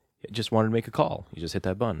just wanted to make a call, you just hit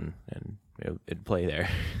that button and it'd play there.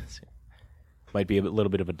 So, might be a little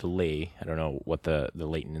bit of a delay. I don't know what the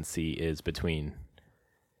latency is between.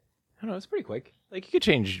 I don't know. It's pretty quick. Like, you could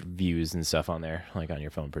change views and stuff on there, like on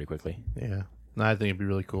your phone, pretty quickly. Yeah. No, I think it'd be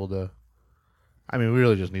really cool to. I mean, we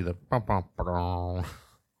really just need the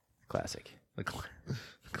Classic. the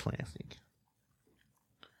classic.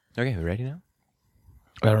 Okay, we ready now?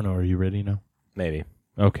 I don't know. Are you ready now? Maybe.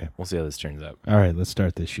 Okay. We'll see how this turns out. All right, let's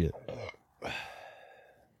start this shit.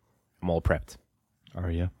 I'm all prepped.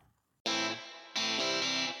 Are you?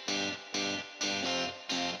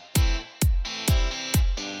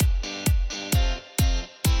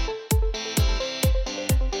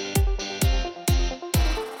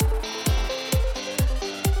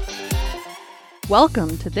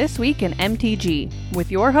 Welcome to This Week in MTG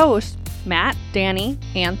with your hosts, Matt, Danny,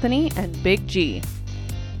 Anthony, and Big G.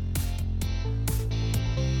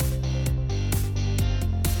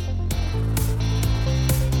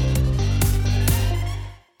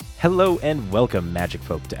 Hello and welcome, Magic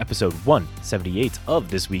Folk, to episode 178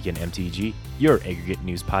 of This Week in MTG, your aggregate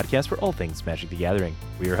news podcast for all things Magic the Gathering.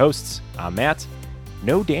 We're your hosts. I'm Matt.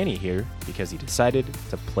 No Danny here because he decided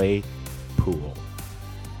to play pool.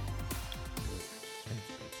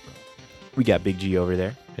 We got Big G over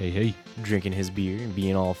there, Hey. drinking his beer and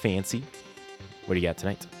being all fancy. What do you got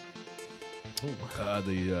tonight?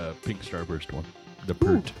 The pink starburst one. The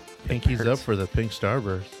pert. Pinky's up for the pink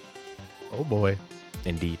starburst. Oh boy.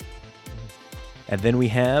 Indeed. And then we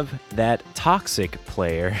have that toxic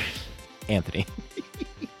player, Anthony.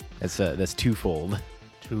 That's twofold.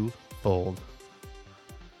 Twofold.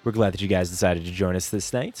 We're glad that you guys decided to join us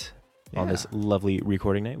this night on this lovely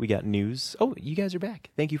recording night. We got news. Oh, you guys are back.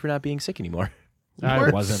 Thank you for not being sick anymore. I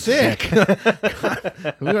wasn't sick.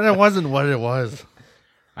 That wasn't what it was.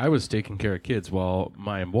 I was taking care of kids while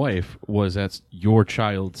my wife was at your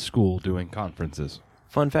child's school doing conferences.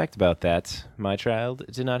 Fun fact about that, my child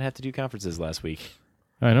did not have to do conferences last week.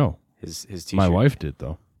 I know. His teacher. My wife did,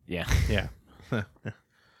 though. Yeah. Yeah.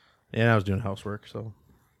 And I was doing housework, so.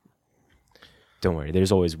 Don't worry.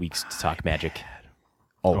 There's always weeks to talk Magic.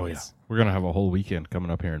 Always. Oh, yeah. We're going to have a whole weekend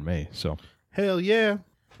coming up here in May, so. Hell yeah.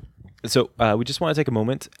 So we just want to take a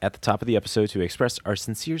moment at the top of the episode to express our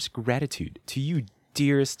sincerest gratitude to you,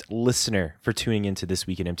 dearest listener, for tuning into This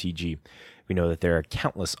Week in MTG. We know that there are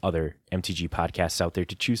countless other MTG podcasts out there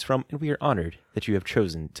to choose from, and we are honored that you have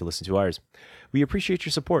chosen to listen to ours. We appreciate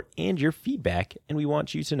your support and your feedback, and we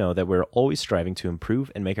want you to know that we're always striving to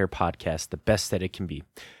improve and make our podcast the best that it can be.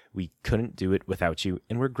 We couldn't do it without you,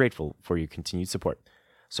 and we're grateful for your continued support.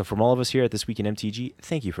 So from all of us here at This Week in MTG,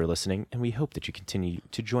 thank you for listening, and we hope that you continue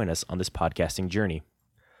to join us on this podcasting journey.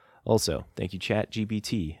 Also, thank you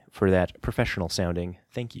ChatGPT for that professional-sounding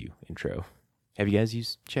thank you intro. Have you guys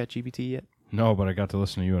used ChatGPT yet? No, but I got to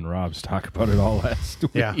listen to you and Rob's talk about it all last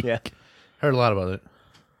week. Yeah. Heard a lot about it.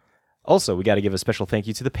 Also, we got to give a special thank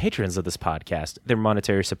you to the patrons of this podcast. Their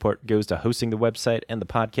monetary support goes to hosting the website and the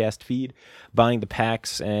podcast feed, buying the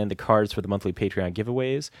packs and the cards for the monthly Patreon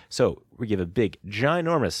giveaways. So we give a big,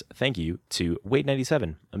 ginormous thank you to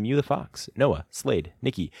Wade97, Amu the Fox, Noah, Slade,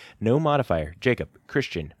 Nikki, No Modifier, Jacob,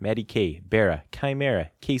 Christian, Maddie K, Bera,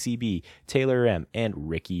 Chimera, KCB, Taylor M, and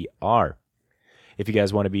Ricky R. If you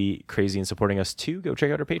guys want to be crazy and supporting us too, go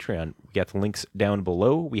check out our Patreon. We got the links down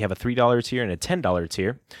below. We have a $3 tier and a $10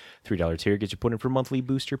 tier. $3 tier gets you put in for monthly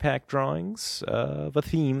booster pack drawings of a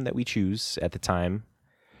theme that we choose at the time.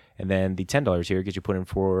 And then the $10 tier gets you put in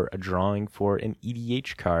for a drawing for an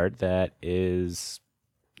EDH card that is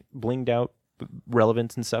blinged out,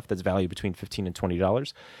 relevant and stuff, that's valued between $15 and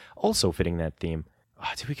 $20. Also fitting that theme.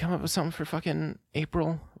 Did we come up with something for fucking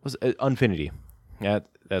April? Was Unfinity. Yeah,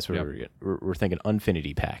 that's what we're thinking.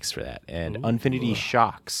 Unfinity packs for that. And Unfinity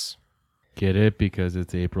Shocks. Get it? Because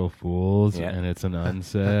it's April Fool's and it's an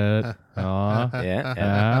unset.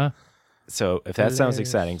 Yeah. So if that sounds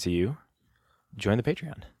exciting to you, join the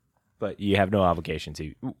Patreon. But you have no obligation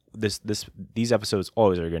to. These episodes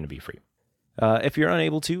always are going to be free. If you're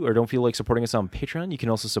unable to or don't feel like supporting us on Patreon, you can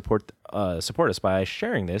also support us by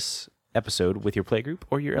sharing this episode with your playgroup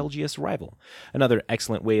or your LGS rival. Another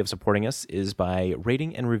excellent way of supporting us is by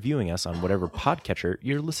rating and reviewing us on whatever podcatcher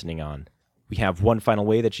you're listening on. We have one final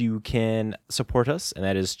way that you can support us, and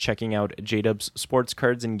that is checking out J-Dubs Sports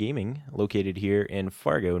Cards and Gaming, located here in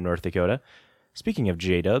Fargo, North Dakota. Speaking of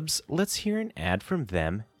J-Dubs, let's hear an ad from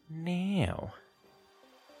them now.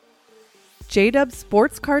 J-Dubs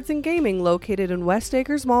Sports Cards and Gaming, located in West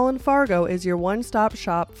Acres Mall in Fargo, is your one-stop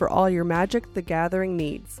shop for all your Magic the Gathering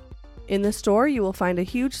needs. In the store, you will find a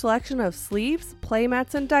huge selection of sleeves,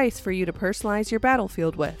 playmats, and dice for you to personalize your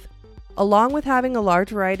battlefield with. Along with having a large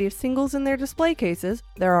variety of singles in their display cases,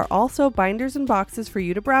 there are also binders and boxes for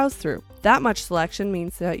you to browse through. That much selection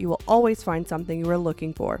means that you will always find something you are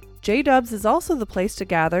looking for. J-Dubs is also the place to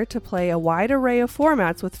gather to play a wide array of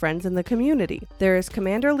formats with friends in the community. There is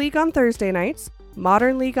Commander League on Thursday nights,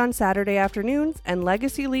 Modern League on Saturday afternoons, and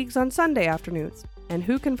Legacy Leagues on Sunday afternoons. And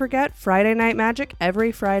who can forget Friday Night Magic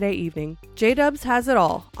every Friday evening? J-Dubs has it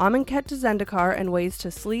all, Amonkhet to Zendikar, and ways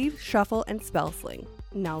to sleeve, shuffle, and spell sling.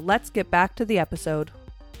 Now let's get back to the episode.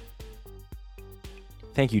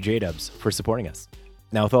 Thank you, J-Dubs, for supporting us.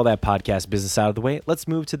 Now, with all that podcast business out of the way, let's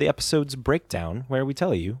move to the episode's breakdown, where we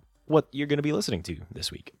tell you what you're going to be listening to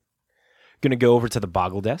this week. Going to go over to the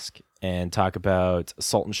Boggle Desk and talk about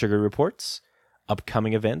Salt and Sugar reports,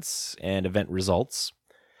 upcoming events, and event results.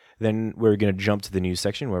 Then we're going to jump to the news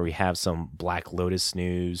section where we have some Black Lotus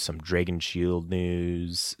news, some Dragon Shield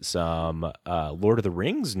news, some Lord of the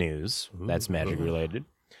Rings news. That's Magic related.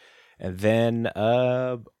 And then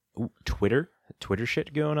Twitter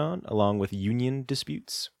shit going on, along with union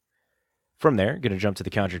disputes. From there, going to jump to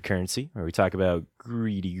the Conjured Currency, where we talk about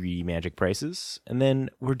greedy Magic prices. And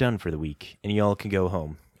then we're done for the week, and y'all can go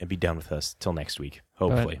home and be done with us till next week,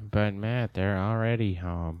 hopefully. But Matt, they're already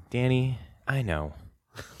home. Danny, I know.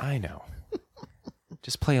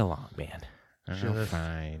 Just play along, man. Oh,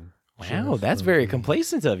 fine. Wow, that's very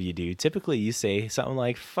complacent of you, dude. Typically, you say something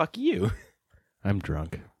like "fuck you." I'm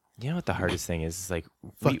drunk. You know what the hardest thing is? It's like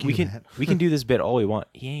Fuck we you, can Matt. we can do this bit all we want.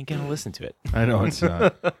 He ain't gonna listen to it. I know it's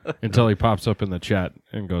not. Until he pops up in the chat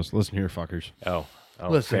and goes, "Listen here, fuckers." Oh,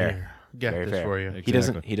 Listen fair. here. Got Very this fair. for you.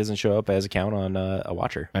 Exactly. He doesn't show up as a count on a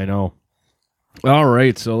watcher. I know. All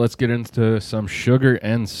right, so let's get into some sugar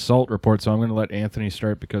and salt reports. So I'm going to let Anthony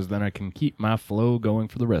start because then I can keep my flow going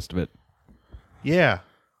for the rest of it. Yeah.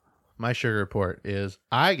 My sugar report is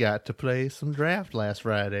I got to play some draft last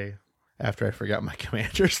Friday after I forgot my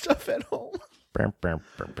commander stuff at home.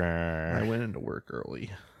 I went into work early.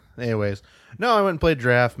 Anyways, no, I went and played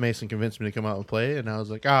draft. Mason convinced me to come out and play, and I was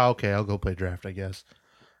like, oh, okay, I'll go play draft, I guess.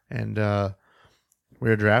 And we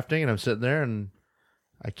were drafting, and I'm sitting there, and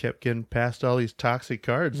I kept getting past all these toxic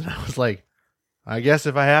cards, and I was like, I guess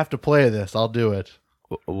if I have to play this, I'll do it.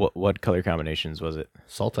 What color combinations was it?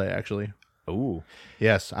 Sultai, actually. Ooh,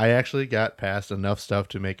 Yes, I actually got past enough stuff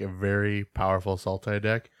to make a very powerful Sultai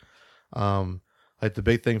deck. Like the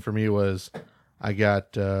big thing for me was I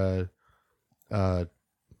got what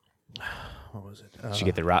was it? did you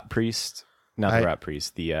get the Rot Priest? Not the Rot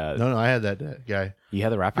Priest. The No, I had that guy. you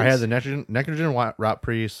had the Rot Priest. I had the Necrogen Rot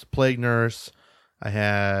Priest, Plague Nurse. I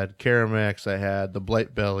had Karamex. I had the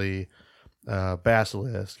Blight Belly,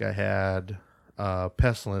 Basilisk. I had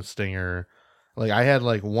Pestilence Stinger. Like I had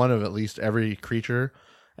like one of at least every creature,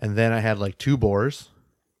 and then I had like 2 boars,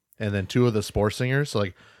 and then 2 of the Spore Singers. So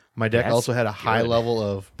like my deck That's also had a high good. level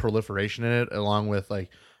of proliferation in it, along with like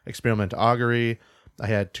Experiment Augury. I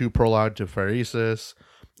had 2 Prologue to Pharesis.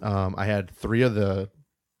 I had 3 of the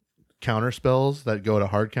counter spells that go to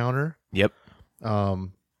hard counter. Yep.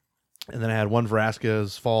 And then I had 1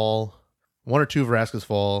 Vraska's Fall, 1 or 2 Vraska's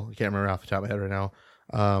Fall. I can't remember off the top of my head right now.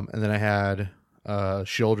 And then I had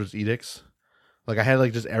Sheoldred's Edicts. Like I had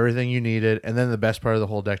like just everything you needed. And then the best part of the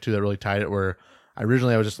whole deck too that really tied it where I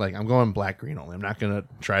was just like, I'm going black green only. I'm not gonna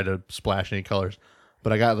try to splash any colors.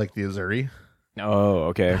 But I got like the Azuri. Oh,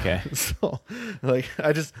 okay. So like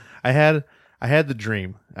I had the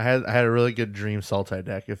dream. I had a really good dream Sultai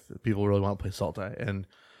deck if people really want to play Sultai. And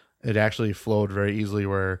it actually flowed very easily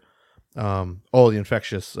where the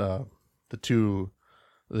infectious the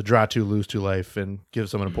draw 2, lose 2 life and give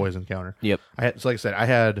someone a poison counter. Yep. So like I said, I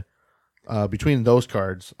had between those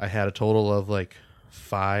cards, I had a total of like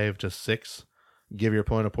 5 to 6 give your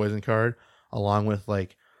opponent a poison card, along with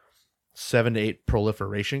like 7 to 8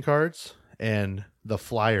 proliferation cards, and the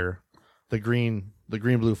flyer, the green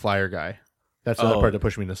blue flyer guy. That's the other part that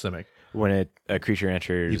pushed me into Simic. When a creature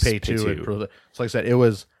enters, You pay 2. So like I said,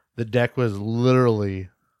 the deck was literally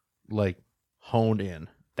like honed in.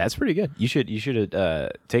 That's pretty good. You should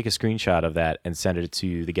take a screenshot of that and send it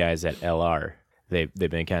to the guys at LR. They've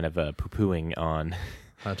been kind of poo-pooing on,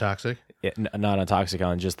 Toxic. not on Toxic,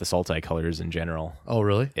 on just the Sultai colors in general. Oh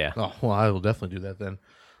really? Yeah. Oh well, I will definitely do that then.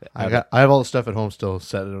 I have all the stuff at home still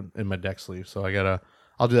set in my deck sleeve, so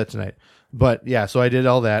I'll do that tonight. But yeah, so I did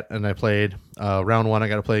all that, and I played round 1. I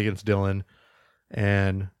got to play against Dylan,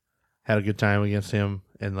 and had a good time against him,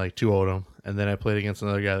 and like 2-0'd him. And then I played against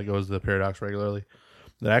another guy that goes to the Paradox regularly,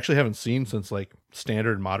 that I actually haven't seen since like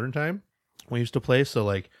standard modern time we used to play. So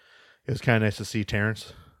like it was kind of nice to see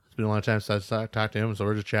Terrence. It's been a long time since I talked to him, so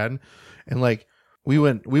we're just chatting, and like we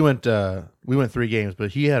went 3 games,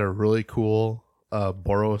 but he had a really cool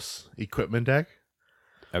Boros equipment deck.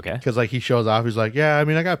 Okay. Because like he shows off, he's like, yeah, I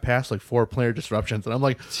mean, I got past like 4 player disruptions, and I'm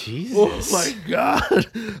like, Jesus. oh my god!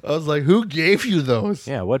 I was like, who gave you those?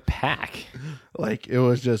 Yeah, what pack? Like it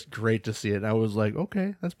was just great to see it. And I was like,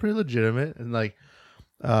 okay, that's pretty legitimate. And like,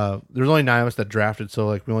 there's only 9 of us that drafted, so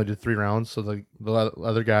like we only did 3 rounds. So the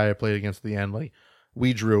other guy I played against at the end, like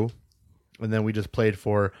we drew, and then we just played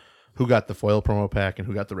for who got the foil promo pack and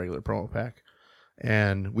who got the regular promo pack.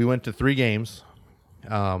 And we went to 3 games.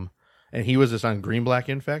 And he was just on green black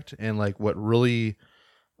infect, and like what really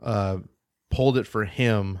pulled it for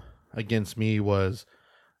him against me was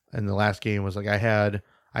in the last game was like I had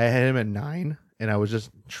him at 9, and I was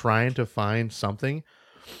just trying to find something.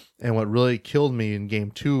 And what really killed me in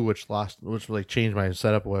game 2, which really changed my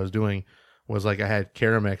setup of what I was doing, was like I had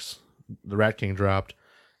Karamex, the Rat King dropped,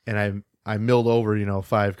 and I milled over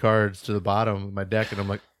 5 cards to the bottom of my deck, and I'm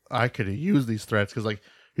like, I could have used these threats because like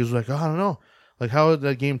he was like, oh, I don't know. Like, how did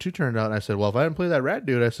that game 2 turned out? And I said, well, if I hadn't played that rat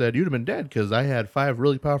dude, I said, you'd have been dead because I had 5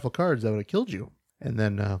 really powerful cards that would have killed you. And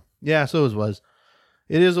then, yeah, so it was.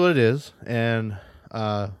 It is what it is. And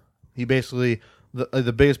he basically,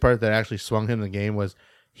 the biggest part that actually swung him in the game was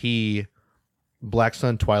he Black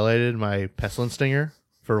Sun Twilighted my Pestilence Stinger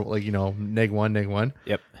for, like, -1.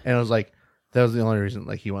 Yep. And I was like, that was the only reason,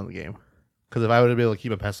 like, he won the game. Because if I would have been able to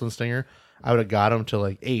keep a Pestilence Stinger, I would have got him to,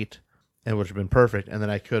 like, 8. And which would have been perfect. And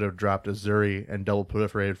then I could have dropped Azuri and double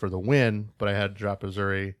proliferated for the win, but I had to drop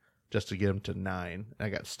Azuri just to get him to 9. And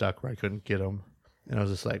I got stuck where I couldn't get him. And I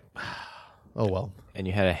was just like, oh, well. And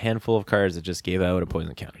you had a handful of cards that just gave out a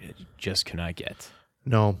poison counter that you just could not get.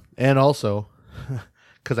 No. And also,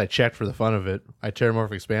 because I checked for the fun of it, I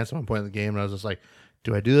Terramorphic Expanse at one point in the game, and I was just like,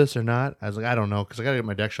 do I do this or not? I was like, I don't know, because I got to get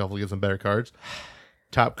my deck shuffled to get some better cards.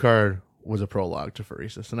 Top card was a prologue to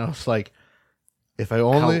Pheresis. And I was like, if I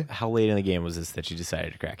only... How late in the game was this that you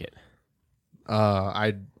decided to crack it?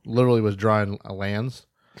 I literally was drawing lands,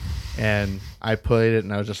 and I played it,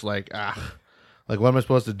 and I was just like, like, what am I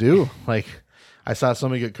supposed to do? Like, I saw so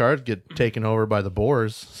many good cards get taken over by the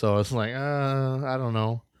boars, so I was like, I don't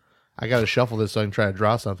know. I got to shuffle this so I can try to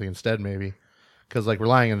draw something instead, maybe. Because, like,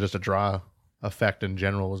 relying on just a draw effect in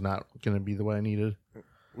general was not going to be the way I needed.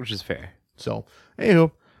 Which is fair. So,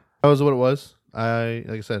 anywho, that was what it was. Like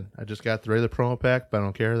I said, I just got the regular promo pack, but I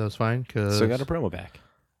don't care. That was fine. So I got a promo pack.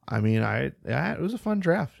 I mean, it was a fun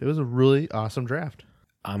draft. It was a really awesome draft.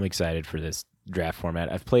 I'm excited for this draft format.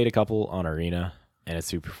 I've played a couple on Arena, and it's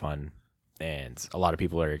super fun. And a lot of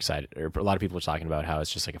people are excited, or a lot of people are talking about how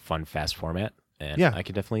it's just like a fun, fast format. And yeah, I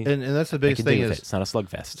can definitely, and that's the biggest thing is it's not a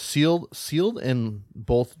slugfest. Sealed in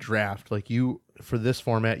both draft. Like for this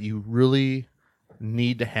format, you really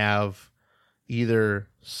need to have either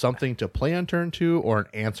something to play on turn 2 or an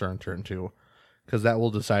answer on turn 2, because that will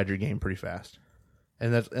decide your game pretty fast.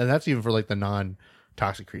 And that's even for like the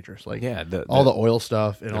non-toxic creatures, like all the oil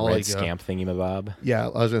stuff and all red like scamp thingy-mabob. Yeah,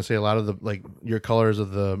 I was gonna say a lot of the like your colors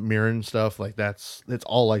of the Mirren stuff, like it's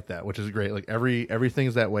all like that, which is great. Like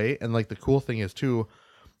everything's that way. And like the cool thing is too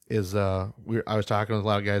is I was talking with a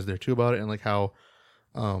lot of guys there too about it, and like how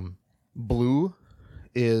blue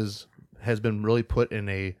has been really put in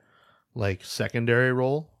a like secondary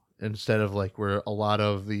role instead of like where a lot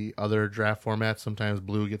of the other draft formats, sometimes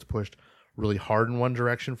blue gets pushed really hard in one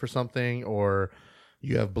direction for something, or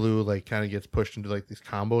you have blue like kind of gets pushed into like these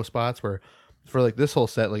combo spots where for like this whole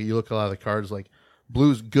set, like you look at a lot of the cards, like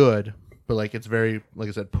blue's good, but like it's very, like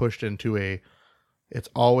I said, pushed into it's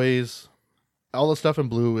always, all the stuff in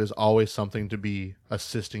blue is always something to be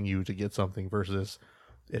assisting you to get something versus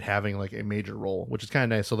it having like a major role, which is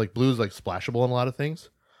kind of nice. So like blue's like splashable in a lot of things.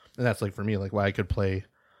 And that's like for me, like why I could play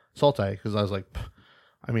Sultai, because I was like,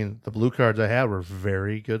 I mean, the blue cards I had were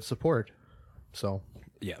very good support. So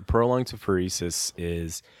yeah, Prolong to Pheresis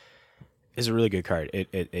is a really good card.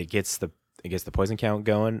 It gets the poison count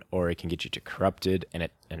going, or it can get you to Corrupted, and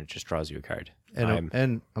it just draws you a card.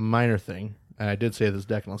 And a minor thing, and I did say this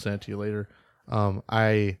deck, and I'll send it to you later.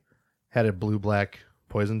 I had a blue black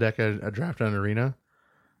poison deck I drafted on Arena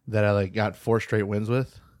that I like got 4 straight wins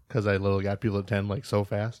with, because I literally got people to 10 like so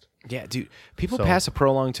fast. Yeah, dude. People pass a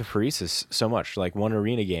Prolong to Pheresis so much. Like one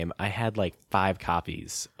Arena game, I had like 5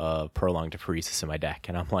 copies of Prolong to Pheresis in my deck.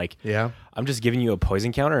 And I'm like, yeah, I'm just giving you a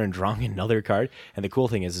poison counter and drawing another card. And the cool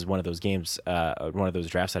thing is one of those games, one of those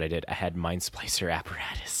drafts that I did, I had Mind Splicer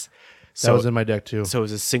Apparatus. So that was in my deck too. So it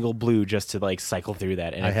was a single blue just to like cycle through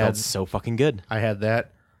that. And it felt so fucking good. I had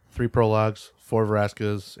that, 3 Prologues, 4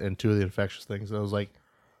 Vraskas, and 2 of the infectious things. And I was like,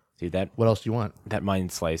 dude, what else do you want? That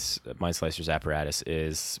Mind Slicer's Apparatus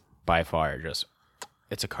is by far just,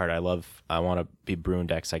 it's a card I love. I want to be brewing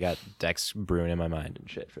decks. I got decks brewing in my mind and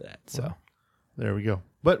shit for that. So There we go.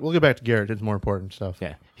 But we'll get back to Garrett. It's more important stuff.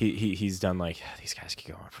 Yeah, he's done like these guys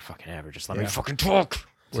keep going for fucking ever. Just let me fucking talk.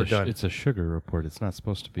 We're done. It's a sugar report. It's not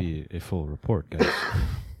supposed to be a full report, guys.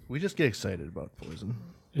 We just get excited about poison.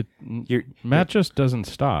 Matt just doesn't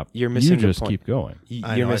stop. You're missing You the just point. keep going.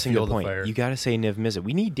 You're missing the feel the point. fire. You got to say Niv Mizzet.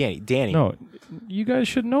 We need Danny. No, you guys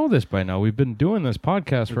should know this by now. We've been doing this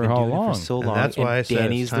podcast We've for been how doing it long? for so And long. that's why I said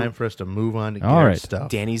Danny's it's time for us to move on to All Garrett's right. stuff.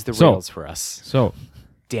 Danny's the So- rails for us. So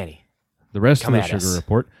Danny. the rest Come of the at sugar us.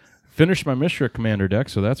 report. Finished my Mishra Commander deck,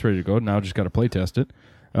 so that's ready to go. Now just got to play test it.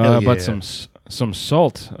 Hell But yeah. some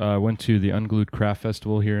salt. Went to the Unglued Craft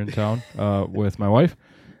Festival here in town with my wife.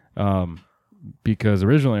 Because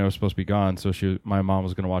originally I was supposed to be gone, so my mom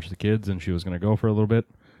was going to watch the kids and she was going to go for a little bit.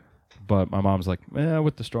 But my mom's like,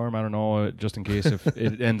 with the storm, I don't know, just in case if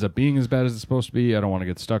it ends up being as bad as it's supposed to be, I don't want to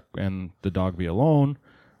get stuck and the dog be alone.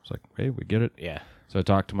 I was like, hey, we get it. Yeah. So I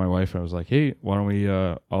talked to my wife and I was like, hey, why don't we,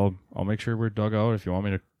 I'll make sure we're dug out. If you want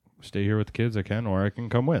me to stay here with the kids, I can, or I can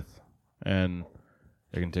come with. And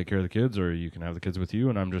I can take care of the kids, or you can have the kids with you,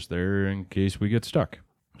 and I'm just there in case we get stuck.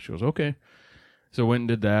 She goes, okay. So went and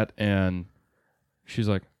did that, and she's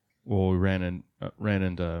like, well, we ran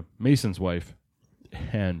into Mason's wife,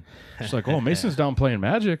 and she's like, oh, Mason's down playing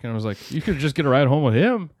Magic, and I was like, you could just get a ride home with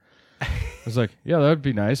him. I was like, yeah, that'd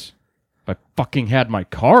be nice. I fucking had my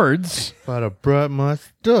cards. But I brought my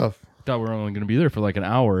stuff. Thought we were only going to be there for like an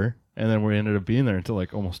hour, and then we ended up being there until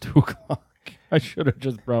like almost 2 o'clock. I should have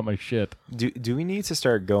just brought my shit. Do we need to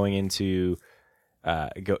start going into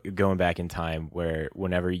going back in time where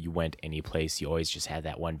whenever you went any place, you always just had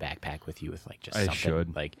that one backpack with you with like just I something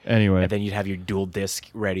should. like Anyway. and then you'd have your dual disc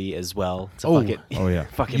ready as well. To Oh. fucking, Oh, yeah.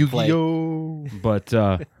 fucking play. Yu-Gi-Oh! But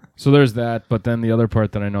so there's that. But then the other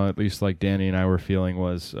part that I know at least like Danny and I were feeling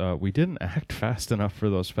was we didn't act fast enough for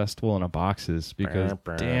those Festival in a Boxes because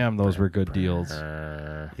damn, those were good deals.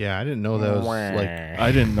 Yeah, I didn't know that was like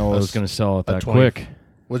I didn't know it was going to sell out that 20 quick.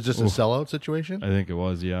 was just a sellout situation. I think it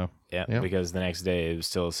was, yeah. Yeah, Yeah. because the next day it was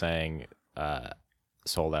still saying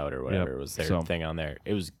sold out or whatever Yep. was their So- thing on there.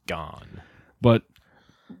 It was gone. But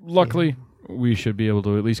luckily, we should be able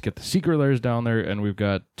to at least get the secret layers down there, and we've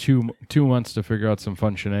got two months to figure out some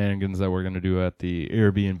fun shenanigans that we're going to do at the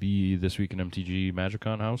Airbnb this week in MTG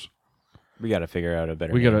Magicon house. We got to figure out a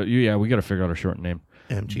better. We name. gotta figure out a short name.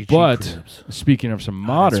 MTG But Cribs. speaking of some Oh,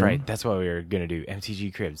 modern, that's right. That's what we were gonna do.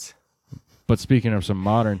 MTG Cribs. But speaking of some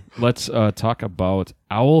modern, let's talk about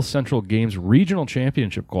Owl Central Games Regional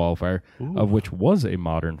Championship Qualifier, of which was a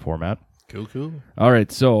modern format. Cool. All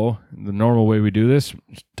right, so the normal way we do this,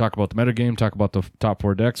 talk about the metagame, talk about the top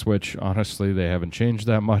 4 decks, which honestly they haven't changed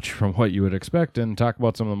that much from what you would expect, and talk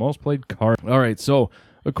about some of the most played cards. All right, so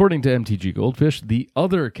according to MTG Goldfish, the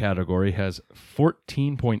other category has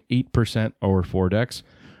 14.8% over 4 decks.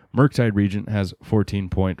 Murktide Regent has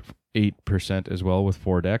 14.8% as well with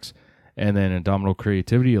 4 decks. And then Indomitable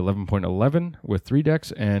Creativity, 11.11 with 3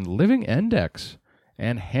 decks. And Living Index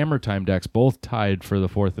and Hammer Time decks both tied for the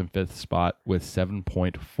 4th and 5th spot with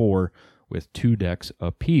 7.4 with 2 decks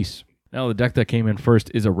apiece. Now, the deck that came in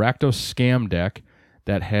first is a Rakdos Scam deck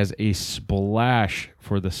that has a splash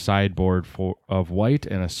for the sideboard of white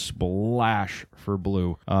and a splash for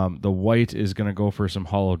blue. The white is going to go for some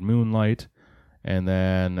Hollowed Moonlight, and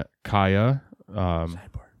then Kaya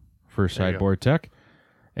for sideboard tech.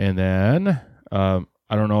 And then I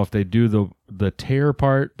don't know if they do the tear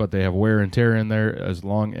part, but they have wear and tear in there as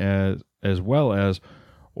well as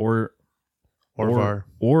Orvar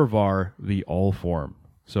the all form.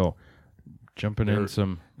 So jumping in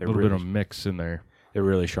some little bit of mix in there. They're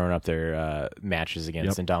really shoring up their matches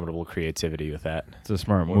against Indomitable Creativity with that. It's a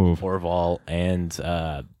smart move. Orval and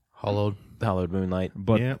Hollowed. Hollowed Moonlight.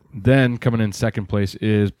 But then coming in second place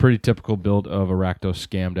is pretty typical build of a Rakdos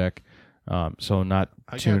Scam deck. So not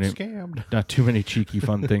too many cheeky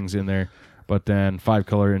fun things in there. But then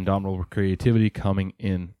 5-color Indomitable Creativity coming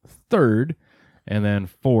in third. And then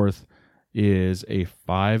fourth is a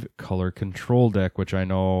 5-color control deck, which I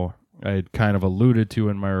know I had kind of alluded to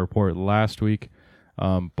in my report last week.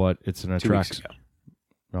 But it's an 2 weeks Atraxa. ago.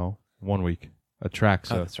 No, 1 week.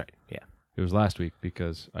 Atraxa. Oh, that's right. Yeah. It was last week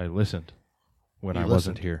because I listened when I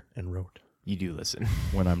wasn't here. And wrote. You do listen.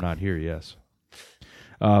 When I'm not here, yes.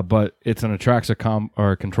 But it's an Atraxa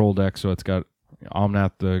or control deck, so it's got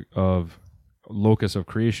Omnath of Locus of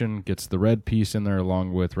Creation, gets the red piece in there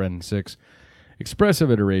along with Red and 6, Expressive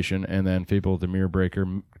Iteration, and then Fable of the Mirror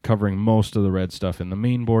Breaker covering most of the red stuff in the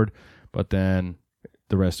main board, but then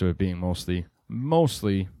the rest of it being mostly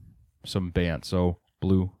some band, so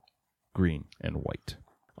blue, green, and white.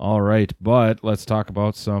 All right, but let's talk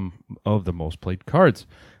about some of the most played cards.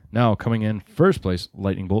 Now, coming in first place,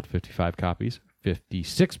 Lightning Bolt, 55 copies,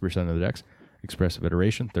 56% of the decks. Expressive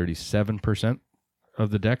Iteration, 37%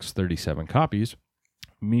 of the decks, 37 copies.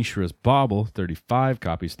 Mishra's Bauble, 35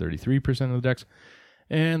 copies, 33% of the decks.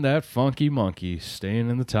 And that Funky Monkey staying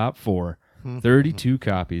in the top 4, 32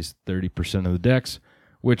 copies, 30% of the decks,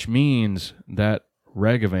 which means that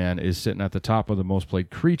Ragavan is sitting at the top of the most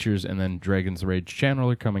played creatures, and then Dragon's Rage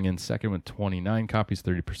Channeler coming in second with 29 copies,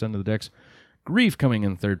 30% of the decks. Grief coming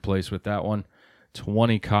in third place with that one,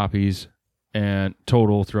 20 copies and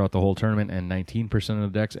total throughout the whole tournament, and 19%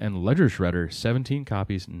 of the decks. And Ledger Shredder, 17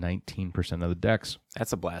 copies, 19% of the decks.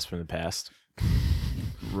 That's a blast from the past.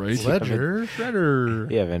 Right. Ledger Shredder.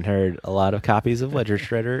 We haven't heard a lot of copies of Ledger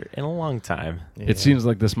Shredder in a long time. It seems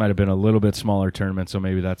like this might have been a little bit smaller tournament, so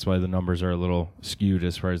maybe that's why the numbers are a little skewed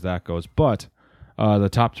as far as that goes. But the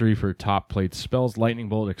top 3 for top played spells, Lightning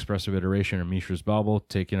Bolt, Expressive Iteration, and Mishra's Bauble,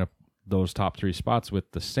 taking up those top 3 spots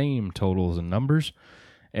with the same totals and numbers.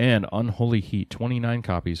 And Unholy Heat, 29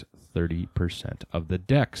 copies, 30% of the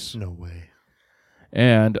decks. No way.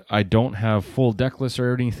 And I don't have full deck lists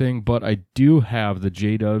or anything, but I do have the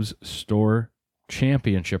J-Dubs store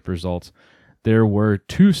championship results. There were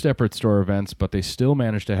 2 separate store events, but they still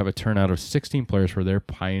managed to have a turnout of 16 players for their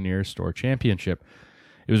Pioneer Store Championship.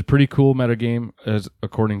 It was a pretty cool metagame, as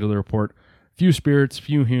according to the report. Few spirits,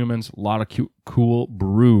 few humans, a lot of cool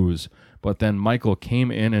brews. But then Michael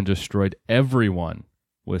came in and destroyed everyone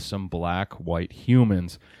with some black-white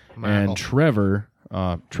humans. And Trevor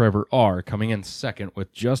R, coming in second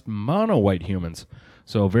with just mono-white humans.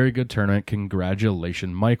 So very good tournament.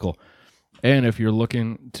 Congratulations, Michael. And if you're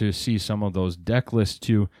looking to see some of those deck lists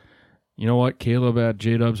too, you know what? Caleb at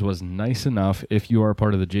J-Dubs was nice enough. If you are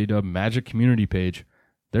part of the J-Dub Magic community page,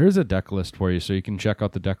 there's a deck list for you, so you can check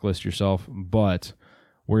out the deck list yourself. But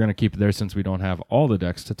we're going to keep it there since we don't have all the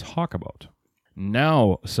decks to talk about.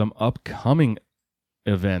 Now, some upcoming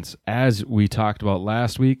events, as we talked about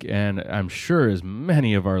last week, and I'm sure as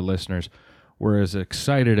many of our listeners were as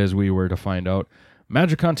excited as we were to find out,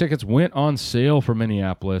 MagicCon tickets went on sale for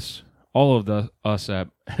Minneapolis. All of us at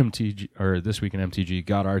MTG, or This Week in MTG,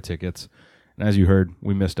 got our tickets. And as you heard,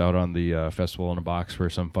 we missed out on the Festival in a Box for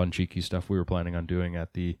some fun, cheeky stuff we were planning on doing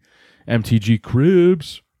at the MTG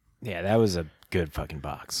Cribs. Yeah, that was a good fucking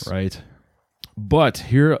box. Right. But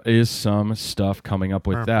here is some stuff coming up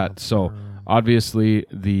with that. So obviously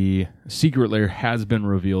the secret lair has been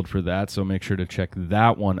revealed for that, so make sure to check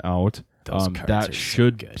that one out. Those cards that are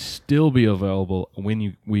should so good. still be available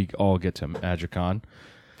when we all get to MagicCon.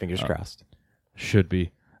 Fingers crossed. Should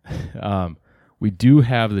be. We do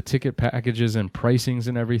have the ticket packages and pricings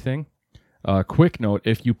and everything. Quick note,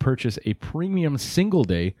 if you purchase a premium single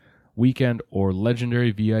day, weekend, or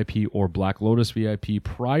legendary VIP or Black Lotus VIP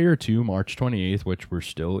prior to March 28th, which we're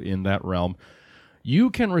still in that realm, you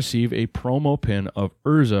can receive a promo pin of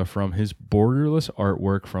Urza from his borderless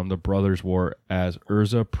artwork from the Brothers War as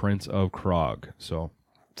Urza, Prince of Krog. So,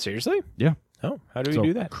 Seriously? yeah. Oh, how do we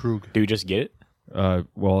do that? Krug. Do we just get it?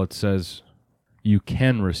 Well, it says you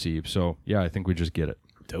can receive. So, yeah, I think we just get it.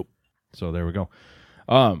 Dope. So there we go.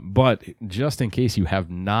 But just in case you have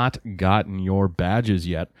not gotten your badges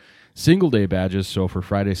yet, single day badges, so for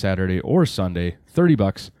Friday, Saturday, or Sunday,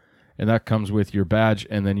 $30, and that comes with your badge,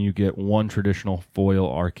 and then you get one traditional foil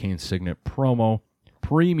Arcane Signet promo.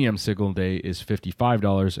 Premium single day is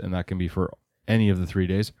 $55, and that can be for any of the 3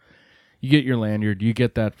 days. You get your lanyard, you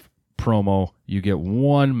get that promo, you get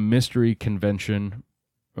one mystery convention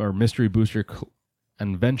or mystery booster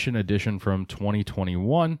convention edition from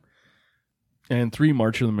 2021, and 3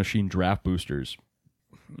 March of the Machine draft boosters.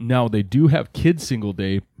 Now, they do have kids single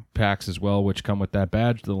day packs as well, which come with that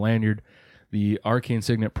badge, the lanyard, the Arcane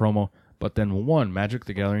Signet promo, but then one Magic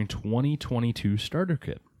the Gathering 2022 starter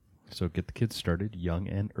kit. So get the kids started young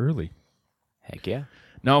and early. Heck yeah.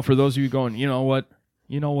 Now, for those of you going, you know what,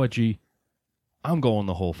 G, I'm going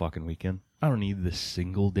the whole fucking weekend. I don't need this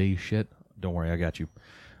single day shit. Don't worry, I got you.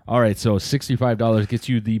 All right, so $65 gets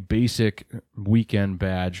you the basic weekend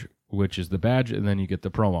badge, which is the badge, and then you get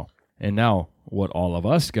the promo. And now, what all of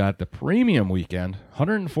us got, the premium weekend,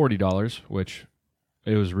 $140, which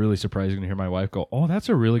it was really surprising to hear my wife go, oh, that's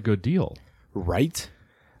a really good deal. Right?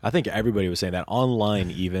 I think everybody was saying that online.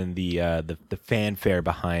 Even the fanfare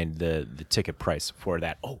behind the ticket price for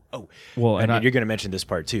that. Oh. Well, and you're going to mention this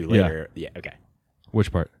part too later. Yeah. Okay.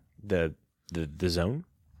 Which part? The zone.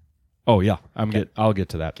 Oh yeah, I'll get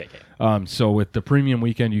to that. Okay. So with the premium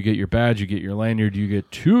weekend, you get your badge, you get your lanyard, you get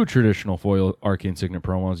 2 traditional foil Arcane Signet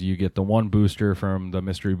promos, you get the 1 booster from the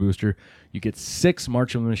mystery booster, you get 6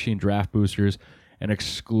 March of the Machine draft boosters, an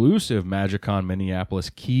exclusive MagicCon Minneapolis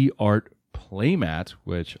key art playmat,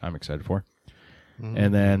 which I'm excited for,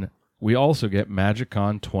 and then we also get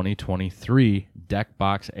MagicCon 2023 deck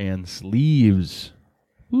box and sleeves.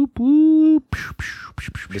 Whoop, whoop.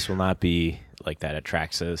 This will not be like that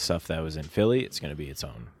Atraxa stuff that was in Philly. It's going to be its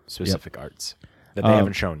own specific arts that they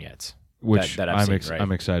haven't shown yet. Which that I've seen, right?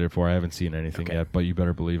 I'm excited for. I haven't seen anything yet, but you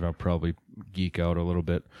better believe I'll probably geek out a little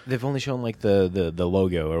bit. They've only shown like the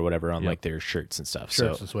logo or whatever on like their shirts and stuff.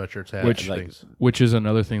 Shirts so and sweatshirts, hats, things. Which is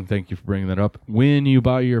another thing. Thank you for bringing that up. When you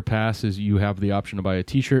buy your passes, you have the option to buy a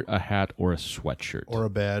T-shirt, a hat, or a sweatshirt, or a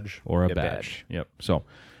badge, or a badge. Yep. So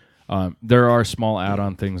there are small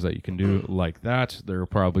add-on things that you can do like that. There will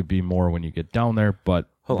probably be more when you get down there, but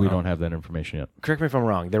we don't have that information yet. Correct me if I'm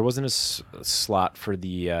wrong. There wasn't a slot for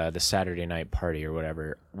the Saturday night party or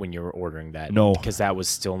whatever when you were ordering that. No, because that was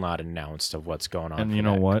still not announced of what's going on. And you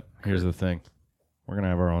know what? Here's the thing: we're gonna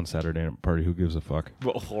have our own Saturday night party. Who gives a fuck?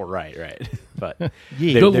 Well, right. But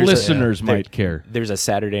the listeners might care. There's a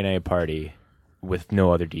Saturday night party with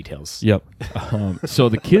no other details. Yep. So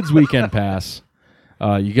the kids' weekend pass.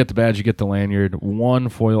 You get the badge, you get the lanyard, 1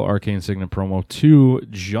 foil arcane signet promo, 2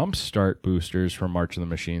 jumpstart boosters from March of the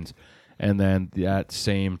Machines, and then that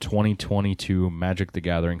same 2022 Magic the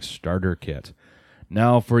Gathering starter kit.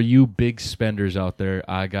 Now, for you big spenders out there,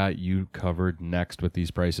 I got you covered next with these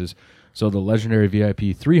prices. So the Legendary VIP,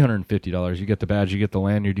 $350. You get the badge, you get the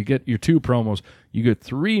lanyard, you get your 2 promos, you get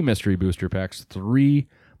 3 mystery booster packs, 3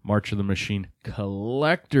 March of the Machine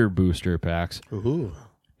collector booster packs. Ooh.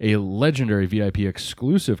 A Legendary VIP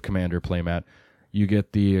exclusive Commander playmat. You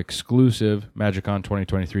get the exclusive MagicCon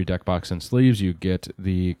 2023 deck box and sleeves. You get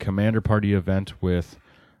the Commander Party event with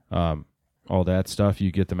all that stuff.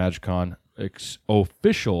 You get the MagicCon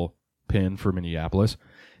official pin for Minneapolis.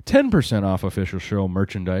 10% off official show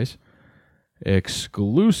merchandise.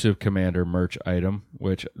 Exclusive Commander merch item,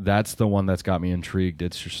 which that's the one that's got me intrigued.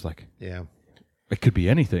 It's just like, yeah, it could be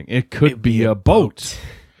anything. It could be a boat.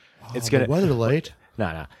 It's gonna weather light.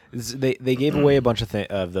 No. They gave away a bunch of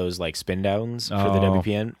those like spin downs for the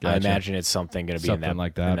WPN. Gotcha. I imagine it's something going to be in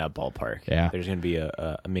that ballpark. Yeah, there's going to be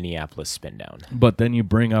a Minneapolis spin down. But then you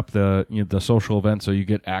bring up the social event, so you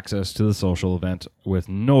get access to the social event with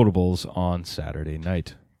notables on Saturday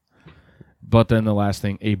night. But then the last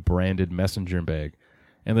thing, a branded messenger bag,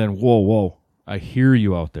 and then whoa, I hear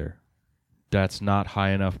you out there. That's not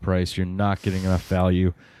high enough price. You're not getting enough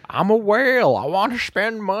value. I'm a whale. I want to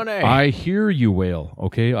spend money. I hear you, whale.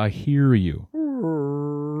 Okay, I hear you.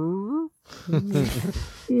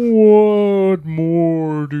 What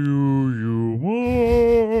more do you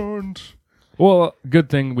want? Well, good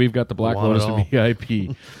thing we've got the Black Lotus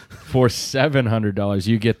VIP for $700.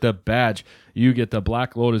 You get the badge. You get the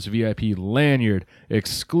Black Lotus VIP lanyard,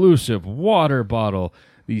 exclusive water bottle,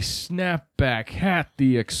 the snapback hat,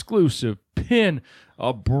 the exclusive pin,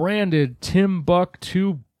 a branded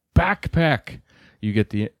Timbuktu backpack. You get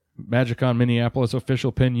the MagicCon Minneapolis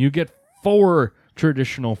official pin. You get 4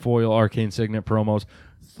 traditional foil arcane signet promos,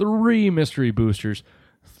 3 mystery boosters,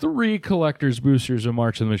 3 collector's boosters of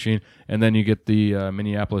March of the Machine, and then you get the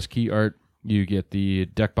Minneapolis key art. You get the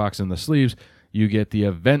deck box and the sleeves. You get the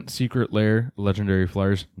event secret lair legendary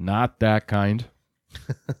flyers, not that kind.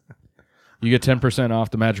 You get 10%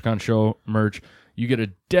 off the MagicCon show merch. You get a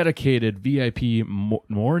dedicated VIP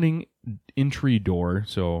morning entry door.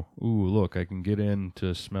 So, ooh, look, I can get in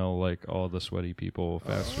to smell like all the sweaty people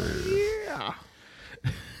faster. Yeah.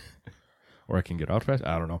 Or I can get out fast.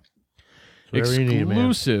 I don't know.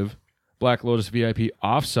 Exclusive Black Lotus VIP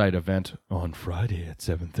offsite event on Friday at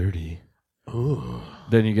 7:30. Ooh.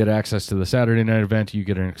 Then you get access to the Saturday night event. You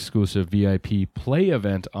get an exclusive VIP play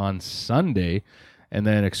event on Sunday. And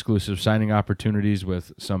then exclusive signing opportunities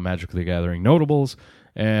with some Magic the Gathering notables,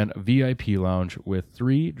 and VIP lounge with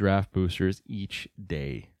 3 draft boosters each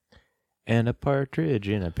day. And a partridge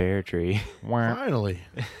in a pear tree. Finally.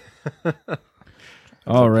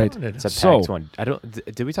 All right. It's a PAX one.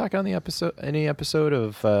 Did we talk on the episode? Any episode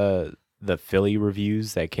of the Philly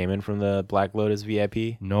reviews that came in from the Black Lotus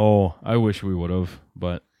VIP? No, I wish we would have,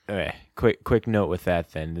 but. Okay, quick note with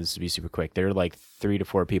that then. This will be super quick. There are like 3 to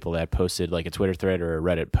 4 people that posted like a Twitter thread or a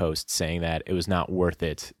Reddit post saying that it was not worth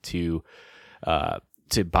it to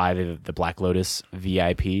buy the Black Lotus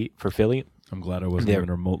VIP for Philly. I'm glad I wasn't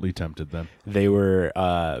even remotely tempted then. They were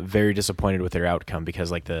very disappointed with their outcome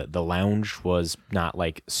because like the lounge was not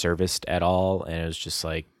like serviced at all, and it was just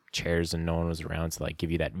like chairs and no one was around to like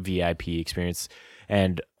give you that VIP experience.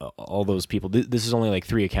 And all those people, this is only like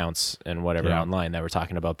 3 accounts and whatever online that were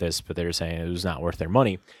talking about this, but they were saying it was not worth their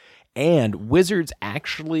money. And Wizards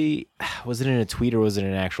actually, was it in a tweet or was it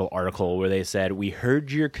an actual article where they said, we heard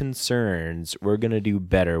your concerns. We're going to do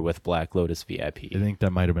better with Black Lotus VIP. I think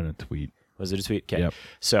that might have been a tweet. Was it a tweet? Okay. Yep.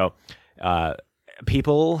 So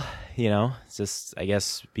people you know, it's just, I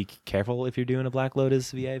guess, be careful if you're doing a Black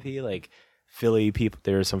Lotus VIP. Like, Philly people,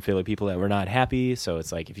 there are some Philly people that were not happy. So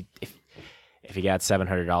it's like, if you got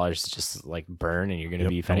 $700 to just like burn and you're going to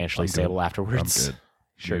be financially stable afterwards, I'm good.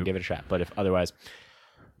 sure, give it a shot. But if otherwise,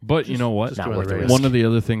 But you know what? not worth the risk. One of the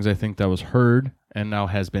other things I think that was heard and now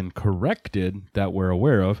has been corrected that we're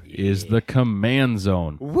aware of is the command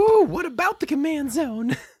zone. Woo, what about the command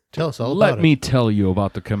zone? Tell us all Let about me it. tell you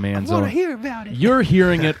about the command I want zone. to hear about it. You're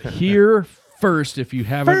hearing it here first if you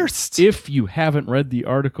haven't read the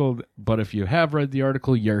article, but if you have read the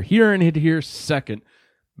article, you're hearing it here second,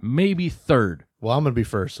 maybe third. Well, I'm going to be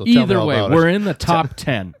first, so tell me Either all way, about we're it. in the top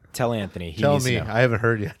 10. Tell Anthony. He Tell needs me. to know. I haven't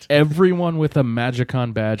heard yet. Everyone with a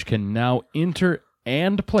Magicon badge can now enter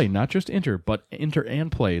and play, not just enter, but enter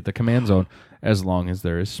and play the command zone as long as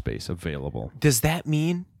there is space available. Does that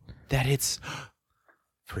mean that it's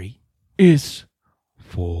free? Is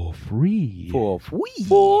for free. For free.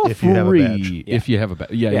 If you have a badge. Free. If you have a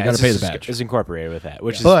badge. Yeah, you got it's to pay the just- badge. It's incorporated with that,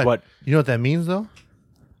 which is But what. you know what that means, though?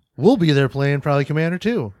 We'll be there playing probably Commander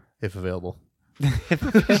 2, if available.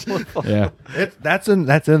 Yeah. That's in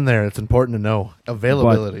there. It's important to know.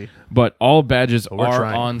 Availability. But all badges we're are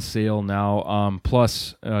trying. on sale now.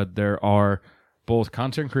 Plus, there are both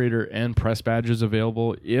content creator and press badges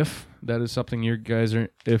available if that is something you guys are,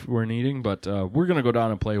 if we're needing. But we're going to go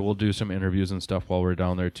down and play. We'll do some interviews and stuff while we're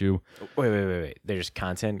down there too. Wait. There's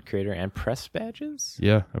content creator and press badges?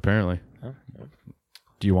 Yeah, apparently. Oh,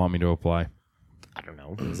 Do you want me to apply? I don't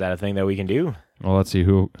know. Is that a thing that we can do? Well, let's see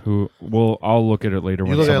who. Well, I'll look at it later.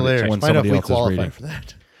 You look at it somebody- later. when Find out somebody if we else is qualify reading. for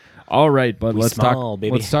that. All right, but We let's small, talk.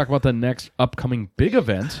 baby. Let's talk about the next upcoming big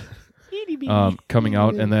event coming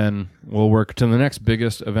out, and then we'll work to the next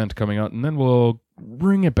biggest event coming out, and then we'll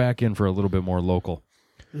bring it back in for a little bit more local.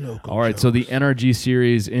 All right, so the NRG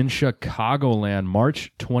series in Chicagoland,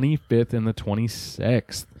 March 25th and the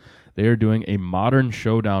 26th, they are doing a modern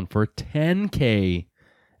showdown for 10K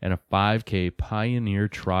and a 5K Pioneer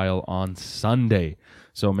Trial on Sunday.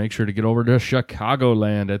 So make sure to get over to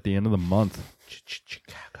Chicagoland at the end of the month.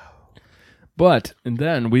 Chicago. But, and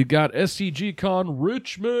then we've got SCG Con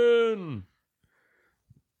Richmond,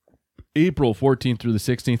 April 14th through the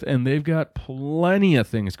 16th, and they've got plenty of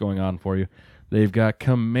things going on for you. They've got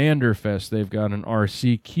Commander Fest. They've got an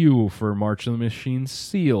RCQ for March of the Machine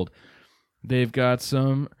Sealed. They've got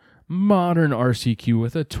some modern RCQ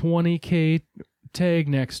with a 20K tag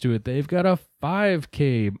next to it. They've got a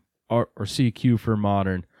 5K or CQ for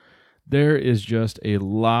modern. There is just a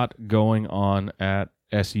lot going on at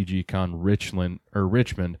SCG Con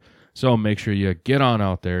Richmond. So make sure you get on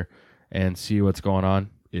out there and see what's going on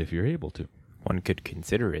if you're able to. One could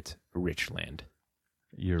consider it rich land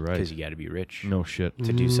You're right. because you got to be rich No shit.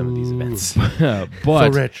 to do some of these events.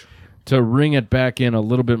 But So rich. to ring it back in a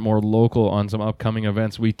little bit more local on some upcoming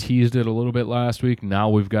events, we teased it a little bit last week. Now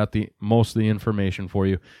we've got the most of the information for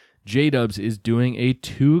you. J-Dubs is doing a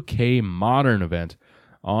 2K Modern event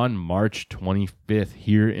on March 25th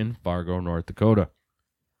here in Fargo, North Dakota.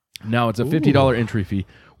 Now, it's a $50 entry fee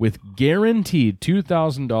with guaranteed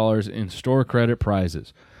 $2,000 in store credit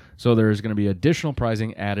prizes. So there is going to be additional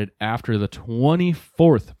pricing added after the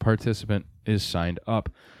 24th participant is signed up.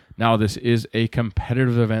 Now, this is a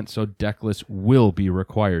competitive event, so deck lists will be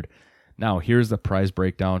required. Now, here's the prize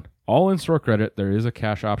breakdown. All in store credit. There is a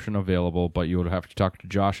cash option available, but you would have to talk to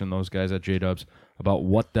Josh and those guys at J-Dubs about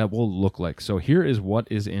what that will look like. So here is what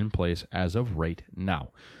is in place as of right now.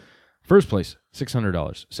 First place,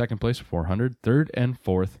 $600. Second place, $400. Third and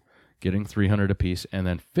fourth, getting $300 apiece. And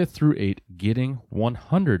then 5th through 8th, getting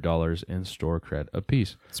 $100 in store credit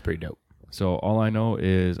apiece. It's pretty dope. So all I know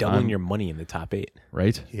is Doubling I'm, your money in the top 8.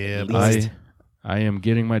 right? Yeah, I am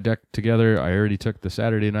getting my deck together. I already took the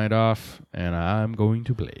Saturday night off, and I'm going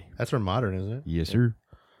to play. that's for modern, isn't it? Yes, sir.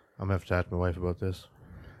 I'm gonna have to talk to my wife about this.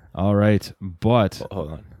 All right, but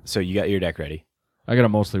Hold on. So you got your deck ready. I got it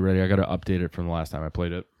mostly ready. I got to update it from the last time I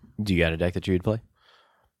played it. Do you got a deck that you would play?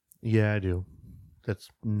 Yeah, I do. That's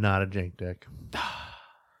not a jank deck.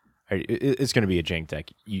 It's going to be a jank deck.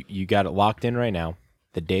 You got it locked in right now.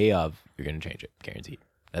 The day of, you're going to change it. Guaranteed.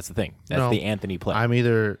 That's the thing. That's No, the Anthony play.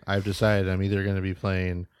 I've decided I'm either going to be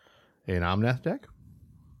playing an Omnath deck,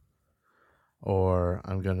 or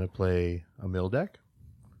I'm going to play a mill deck,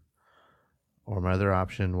 or my other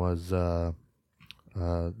option was the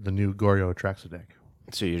new Goryo Atraxa deck.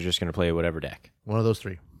 So you're just going to play whatever deck. One of those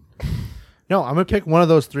three. No, I'm going to pick one of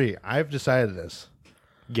those three. I've decided this.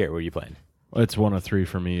 Garrett, what are you playing? It's one of three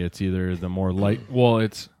for me. It's either the more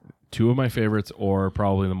it's two of my favorites, or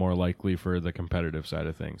probably the more likely for the competitive side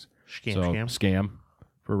of things. Scam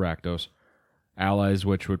for Rakdos. Allies,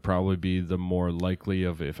 which would probably be the more likely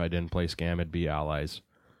of if I didn't play Scam, it'd be Allies.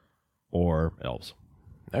 or elves.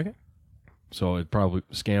 Okay. So it probably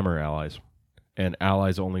scammer allies, and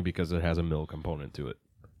allies only because it has a mill component to it.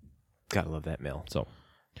 Gotta love that mill. So,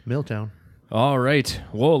 Milltown. all right.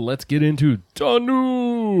 Well, let's get into the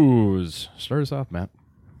news. Start us off, Matt.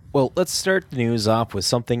 Well, let's start the news off with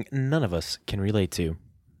something none of us can relate to: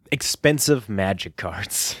 expensive Magic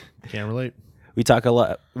cards. Can't relate. We talk a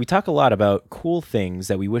lot about cool things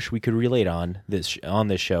that we wish we could relate on this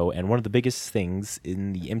show, and one of the biggest things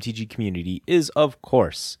in the MTG community is, of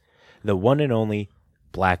course, the one and only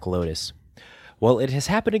Black Lotus. Well, it has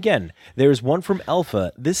happened again. There's one from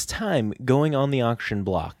Alpha, this time going on the auction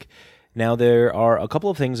block. Now, there are a couple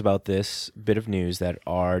of things about this bit of news that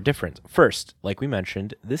are different. First, like we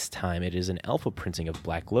mentioned, this time it is an Alpha printing of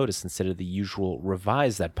Black Lotus instead of the usual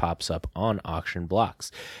revise that pops up on auction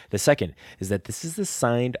blocks. The second is that this is the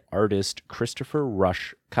signed artist Christopher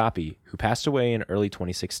Rush copy, who passed away in early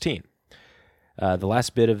 2016. The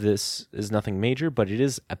last bit of this is nothing major, but it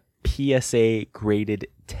is a PSA graded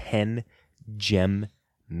 10 gem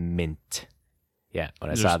mint. Yeah,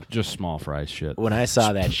 when I saw just small fries shit. when I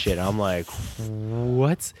saw that shit, I'm like,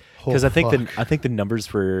 what? Because Oh, I think the numbers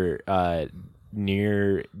for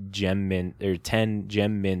near gem mint or 10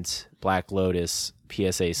 gem mint Black Lotus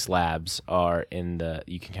PSA slabs are in the,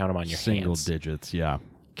 you can count them on your Single hands. digits, yeah.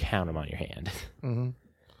 Count them on your hand.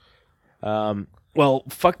 Mm-hmm. Well,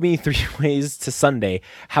 fuck me 3 ways to Sunday.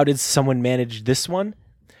 How did someone manage this one?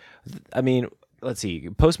 I mean, let's see.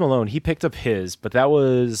 Post Malone, he picked up his, but that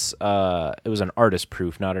was it was an artist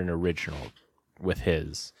proof, not an original with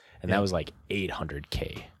his, and that was like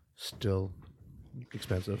 $800K. Still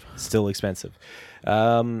expensive. Still expensive.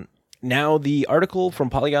 Now, the article from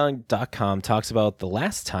Polygon.com talks about the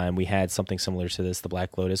last time we had something similar to this. The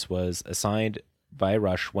Black Lotus was assigned by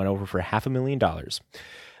Rush, went over for $500,000.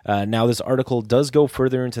 Now, this article does go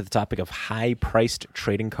further into the topic of high-priced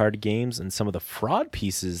trading card games and some of the fraud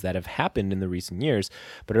pieces that have happened in the recent years,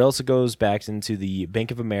 but it also goes back into the Bank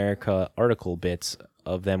of America article bits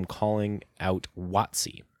of them calling out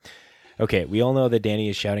WotC. Okay, we all know that Danny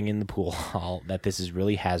is shouting in the pool hall that this is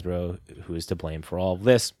really Hasbro who is to blame for all of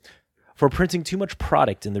this, for printing too much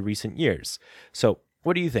product in the recent years. So,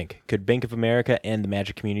 what do you think? Could Bank of America and the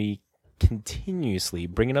Magic community continuously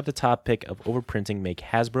bringing up the topic of overprinting make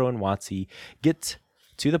Hasbro and WotC get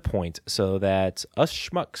to the point so that us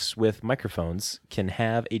schmucks with microphones can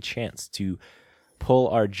have a chance to pull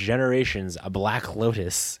our generation's Black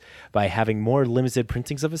Lotus by having more limited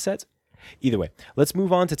printings of a set? Either way, let's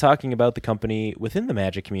move on to talking about the company within the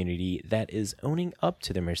Magic community that is owning up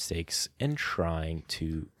to their mistakes and trying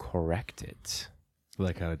to correct it.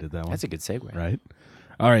 Like how I did that one. That's a good segue. Right?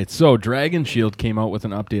 All right, so Dragon Shield came out with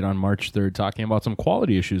an update on March 3rd talking about some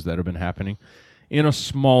quality issues that have been happening in a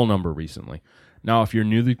small number recently. Now, if you're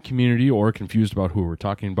new to the community or confused about who we're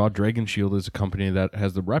talking about, Dragon Shield is a company that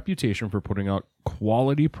has the reputation for putting out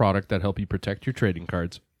quality product that help you protect your trading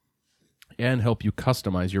cards and help you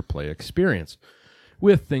customize your play experience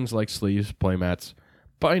with things like sleeves, playmats,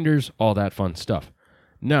 binders, all that fun stuff.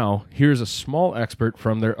 Now, here's a small expert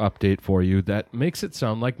from their update for you that makes it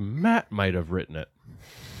sound like Matt might have written it.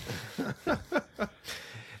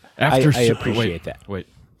 I appreciate that. Wait.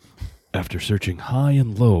 After searching high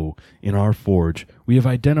and low in our forge, we have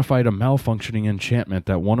identified a malfunctioning enchantment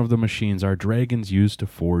that one of the machines our dragons use to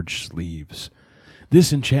forge sleeves.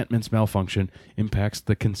 This enchantment's malfunction impacts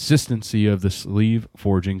the consistency of the sleeve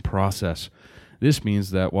forging process. This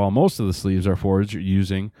means that while most of the sleeves are forged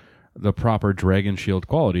using the proper Dragon Shield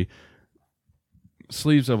quality,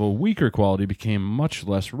 sleeves of a weaker quality became much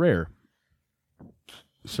less rare.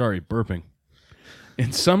 Sorry, burping.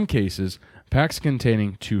 In some cases, packs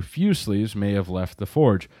containing too few sleeves may have left the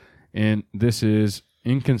forge, and this is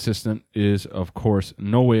inconsistent, is of course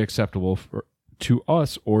no way acceptable to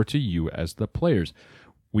us or to you as the players.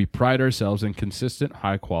 We pride ourselves in consistent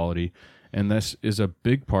high quality, and this is a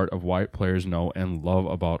big part of why players know and love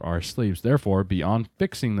about our sleeves. Therefore, beyond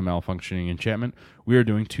fixing the malfunctioning enchantment, we are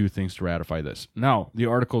doing 2 things to ratify this. Now, the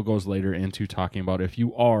article goes later into talking about if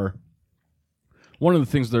you are... One of the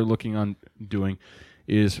things they're looking on doing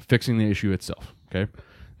is fixing the issue itself, okay?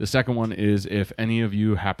 The second one is if any of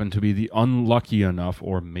you happen to be the unlucky enough,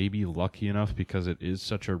 or maybe lucky enough because it is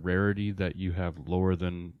such a rarity that you have lower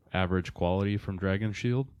than average quality from Dragon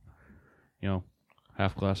Shield, you know,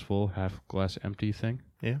 half glass full, half glass empty thing.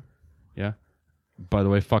 Yeah. Yeah. By the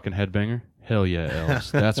way, fucking headbanger. Hell yeah,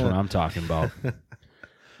 elves. That's what I'm talking about.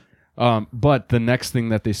 But the next thing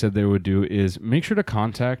that they said they would do is make sure to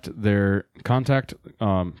contact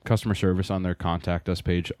customer service on their contact us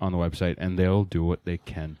page on the website, and they'll do what they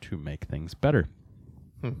can to make things better.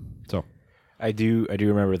 So, I do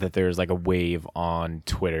remember that there's like a wave on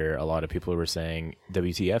Twitter. A lot of people were saying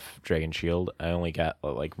WTF Dragon Shield. I only got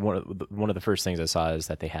like one of the first things I saw is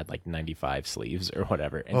that they had like 95 sleeves or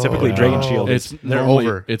whatever. And typically Dragon Shield It's they're normally,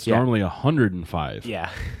 over. It's Yeah. normally 105. yeah.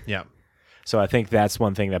 Yeah. So I think that's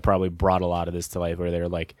one thing that probably brought a lot of this to life, where they're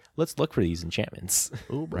like, let's look for these enchantments.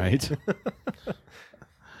 Right?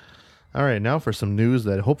 All right, now for some news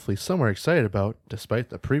that hopefully some are excited about, despite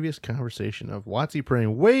the previous conversation of WotC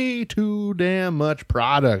praying way too damn much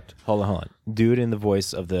product. Hold on. Do it in the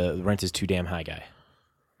voice of the rent is too damn high guy.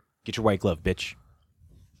 Get your white glove, bitch.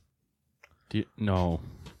 No.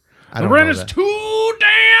 I The don't rent know is that. too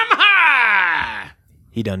damn high.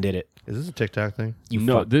 He done did it. Is this a TikTok thing?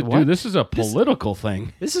 No, what? dude, this is a political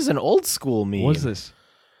thing. This is an old school meme. What is this?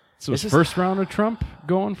 So was This is- first round of Trump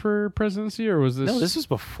going for presidency, or was this? No, this was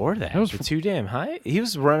before that. That was too damn high. He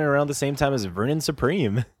was running around the same time as Vernon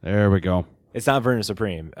Supreme. There we go. It's not Vernon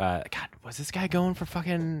Supreme. God, was this guy going for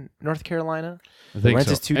fucking North Carolina? I think rent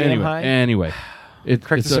so. is too damn high? Anyway,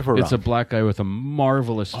 Correct us if we're it's a wrong. black guy with a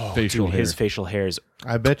marvelous facial Dude, hair. his facial hair is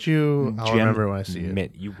I bet you I'll remember when I see it.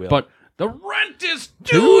 mint. You will. But the rent is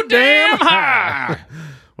too damn high.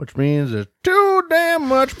 Which means there's too damn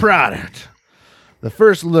much product. The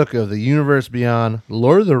first look of the Universe Beyond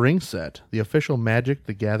Lord of the Rings set, the official Magic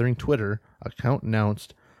the Gathering Twitter account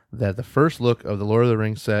announced that the first look of the Lord of the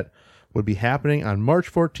Rings set would be happening on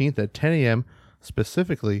March 14th at 10 a.m.,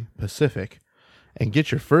 specifically Pacific, and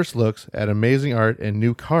get your first looks at amazing art and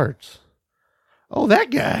new cards. Oh,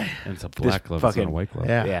 that guy. And it's a black glove, it's not a fucking- white glove.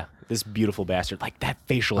 Yeah. yeah, this beautiful bastard. Like, that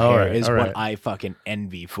facial All hair right, is all what right. I fucking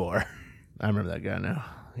envy for. I remember that guy now.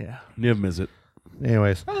 Yeah. Nim is it?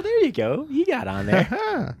 Anyways. Oh, there you go. You got on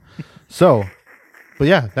there. So, but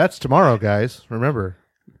yeah, that's tomorrow, guys. Remember,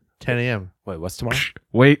 10 a.m. Wait, what's tomorrow?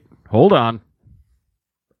 Wait, hold on.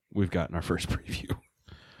 We've gotten our first preview.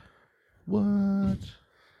 What?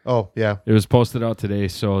 Oh, yeah. It was posted out today,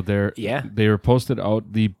 so Yeah. they were posted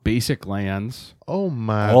out the basic lands, Oh,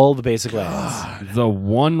 my. All the basic lands. the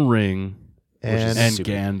One Ring, and and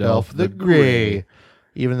super. Gandalf Elf the Gray,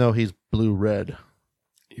 even though he's blue-red.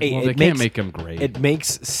 Hey, Well, it they makes- can't make him gray. It makes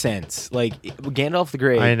sense. Like, Gandalf the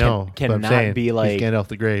Grey I know. but I'm cannot saying be like... he's Gandalf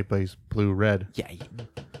the Gray, but he's blue-red. Yeah.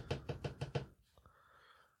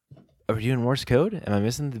 Are we doing Morse code? Am I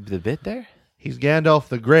missing the bit there? He's Gandalf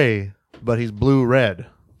the Gray, but he's blue-red.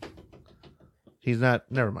 He's not.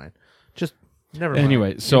 Never mind. Just never mind.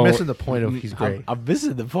 Anyway, so- you're missing the point of he's gray. I'm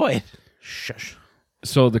missing the point. Shush.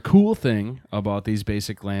 So the cool thing about these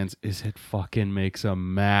basic lands is it fucking makes a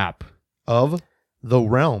map. Of the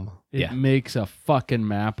realm. It Yeah. makes a fucking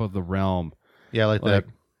map of the realm. Yeah, like Like,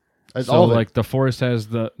 that. It's so all of it. like the forest has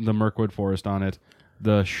the Mirkwood Forest on it.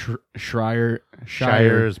 The Shire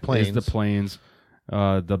Shire is is plains. the plains.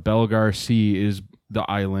 The Belgar Sea is the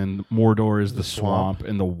island. Mordor is the swamp,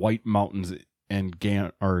 and the White Mountains and And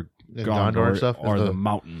Gondor Gondor and stuff is are the the-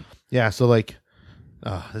 mountain. Yeah, so like,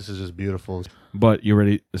 this is just beautiful. But you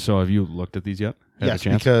ready? So have you looked at these yet? Had a Yes,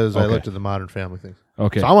 chance? because I Okay. looked at the Modern Family things.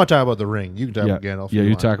 Okay. So I want to talk about the ring. You can talk yeah, about Gandalf. if yeah. You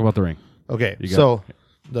want. talk about the ring. Okay, You got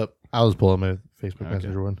so I was pulling my Facebook Okay.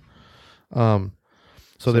 Messenger one.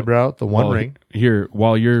 So they brought out the One Well, Ring. Here,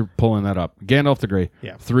 while you're pulling that up, Gandalf the Grey.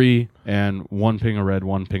 Yeah. 3 and 1 ping of red,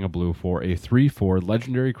 1 ping of blue for a 3/4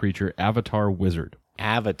 legendary creature, Avatar Wizard.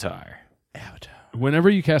 Avatar. Whenever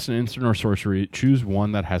you cast an instant or sorcery, choose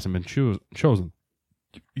one that hasn't been chosen.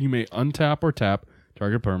 You may untap or tap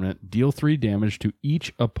target permanent, deal 3 damage to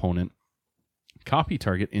each opponent, copy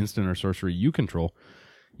target instant or sorcery you control.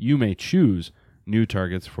 You may choose new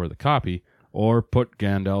targets for the copy, or put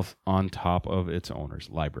Gandalf on top of its owner's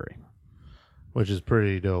library. Which is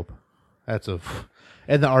pretty dope.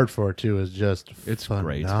 And the art for it too is just It's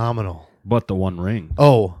great. phenomenal. But the One Ring.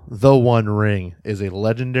 Oh, the One Ring is a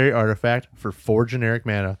legendary artifact for 4 generic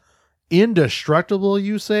mana. Indestructible,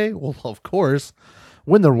 you say? Well, of course.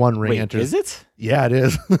 When the One Ring Wait, enters, is it? Yeah, it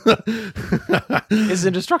is. It's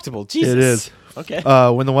indestructible. Jesus. It is. Okay.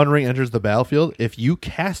 When the One Ring enters the battlefield, if you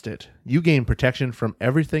cast it, you gain protection from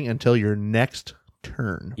everything until your next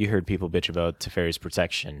turn. You heard people bitch about Teferi's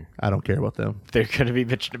protection. I don't care about them. They're going to be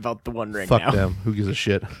bitching about the One Ring Fuck now. them. Who gives a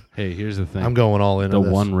shit? Hey, here's the thing. I'm going all in the on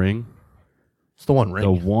this. One Ring. It's the One Ring.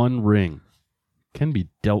 The One Ring can be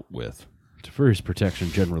dealt with. Teferi's protection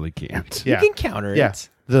generally can't. Yeah. You can counter Yeah. it.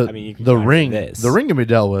 The I mean, you can the counter ring this. the ring can be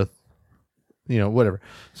dealt with. Whatever.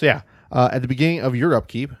 So yeah, at the beginning of your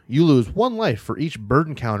upkeep, you lose 1 life for each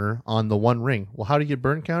burden counter on the One Ring. Well, how do you get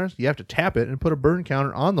burden counters? You have to tap it and put a burden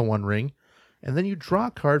counter on the One Ring, and then you draw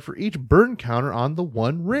a card for each burden counter on the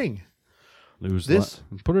One Ring. Lose This-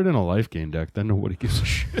 put it in a life gain deck, then nobody gives a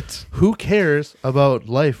shit. Who cares about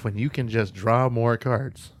life when you can just draw more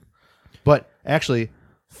cards? But actually,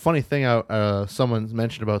 funny thing someone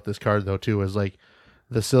mentioned about this card though too is like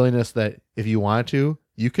the silliness that if you wanted to,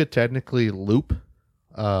 you could technically loop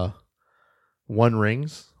One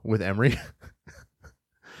Rings with Emery.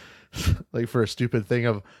 Like for a stupid thing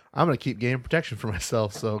of I'm gonna keep game protection for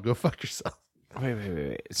myself, so go fuck yourself.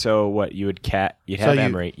 Wait. So what? You would you'd So have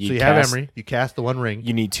Emery. you have Emery. You cast the One Ring.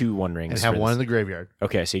 You need 2 One Rings and have for one this. in the graveyard.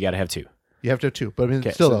 Okay, so you got to have 2. You have to have 2, but I mean,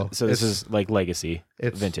 Okay, still so, though. so this is like legacy,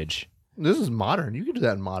 it's- vintage. This is modern. You can do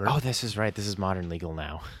that in modern. Oh, this is right. This is modern legal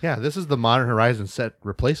now. Yeah, this is the Modern Horizon set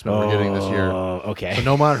replacement we're getting this year. Oh, okay. So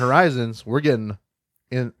no Modern Horizons. We're getting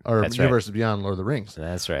in our That's right. Universe Beyond Lord of the Rings.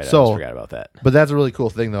 That's right. I So- almost forgot about that. But that's a really cool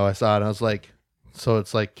thing, though. I saw it and I was like, so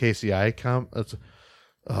it's like KCI comp.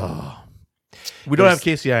 We don't have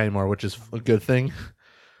KCI anymore, which is a good thing.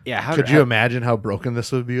 Yeah. Could you imagine how broken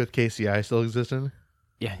this would be with KCI still existing?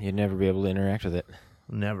 Yeah, you'd never be able to interact with it.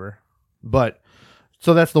 Never. But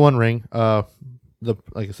so that's the One Ring. Like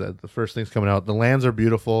I said, the first thing's coming out. The lands are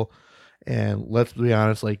beautiful, and let's be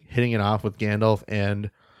honest, like hitting it off with Gandalf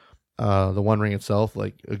and the One Ring itself,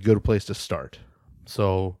 like a good place to start.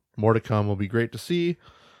 So more to come will be great to see.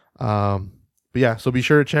 But yeah, so be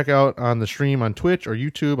sure to check out on the stream on Twitch or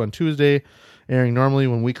YouTube on Tuesday, airing normally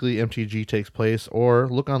when weekly MTG takes place, or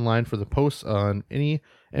look online for the posts on any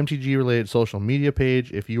MTG related social media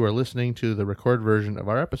page if you are listening to the record version of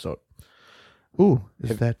our episode. Ooh,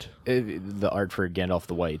 is that? The art for Gandalf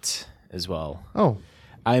the White as well. Oh,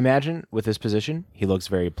 I imagine with this position, he looks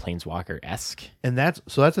very Planeswalker-esque. and that's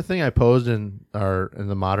the thing I posed in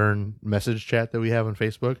the modern message chat that we have on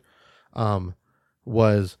Facebook.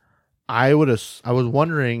 Was I was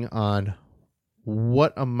wondering on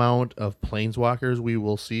what amount of Planeswalkers we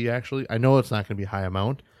will see. Actually, I know it's not going to be a high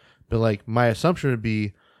amount, but like my assumption would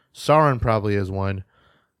be Sauron probably is one,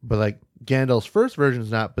 but like Gandalf's first version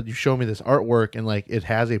is not. But you show me this artwork and like it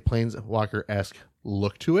has a Planeswalker-esque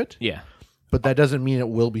look to it. Yeah. But that doesn't mean it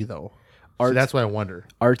will be though. So that's why I wonder.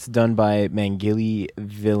 Art's done by Mangili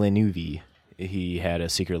Villeneuve. He had a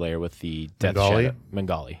secret lair with the Death Mangali? Shadow.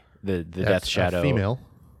 Mangali. The That's Death a Shadow. female.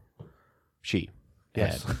 She.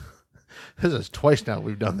 Yes. had. This is twice now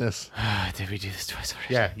we've done this. Did we do this twice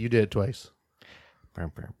already? Yeah, you did it twice. Brr,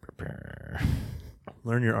 brr, brr, brr.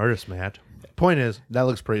 Learn your artist, Matt. Point is, that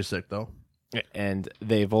looks pretty sick, though. And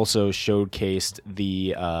they've also showcased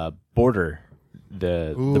the border,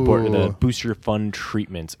 the booster fund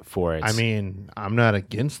treatment for it. I mean, I'm not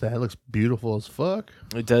against that. It looks beautiful as fuck.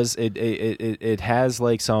 It does. It has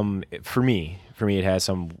like some for me. It has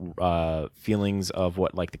some feelings of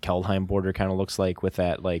what like the Keldheim border kind of looks like with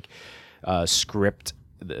that like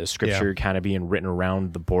scripture kind of being written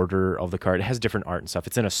around the border of the card. It has different art and stuff.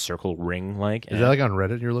 It's in a circle ring like. Is that like on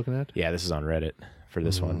Reddit you're looking at? Yeah, this is on Reddit for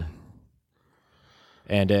this one.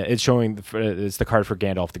 And it's showing it's the card for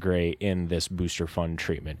Gandalf the Grey in this booster fund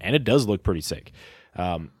treatment, and it does look pretty sick.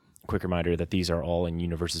 Quick reminder that these are all in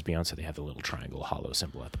Universes Beyond, so they have the little triangle hollow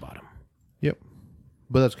symbol at the bottom. Yep.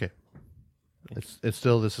 But that's okay. It's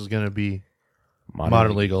still, this is going to be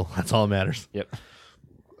modern legal. That's all that matters. Yep.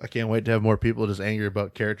 I can't wait to have more people just angry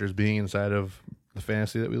about characters being inside of the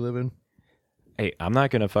fantasy that we live in. Hey, I'm not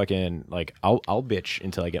gonna fucking like. I'll bitch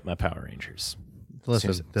until I get my Power Rangers.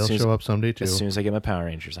 Listen, As they'll soon as- show up someday too. As soon as I get my Power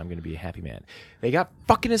Rangers, I'm gonna be a happy man. They got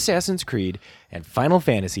fucking Assassin's Creed and Final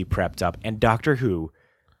Fantasy prepped up, and Doctor Who.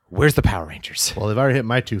 Where's the Power Rangers? Well, they've already hit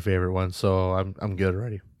my two favorite ones, so I'm good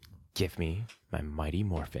already. Give me my Mighty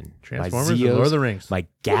Morphin, Transformers my and Zeos, Lord of the Rings. my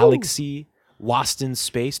Galaxy, Lost in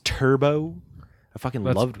Space, Turbo. I fucking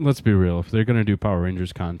loved. Let's be real. If they're going to do Power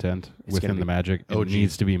Rangers content It's within gonna the be Magic, it OG.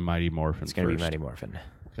 needs to be Mighty Morphin It's gonna first. be Mighty Morphin.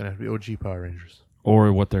 It's going to have to be OG Power Rangers.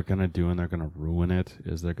 Or what they're going to do, and they're going to ruin it,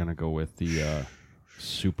 is they're going to go with the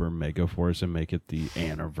Super Mega Force and make it the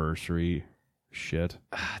anniversary shit.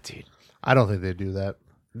 Ah, dude, I don't think they do that.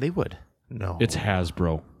 they would. No. It's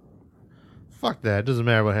Hasbro. Fuck that. It doesn't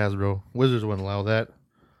matter what Hasbro. Wizards wouldn't allow that.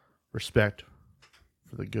 Respect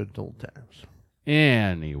for the good old times.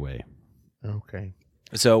 Anyway. Okay.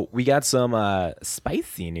 So we got some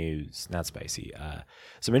spicy news, not spicy,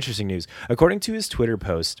 some interesting news. According to his Twitter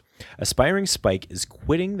post, Aspiring Spike is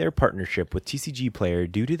quitting their partnership with TCG Player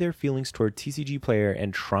due to their feelings toward TCG Player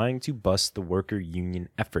and trying to bust the worker union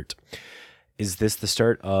effort. Is this the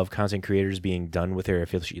start of content creators being done with their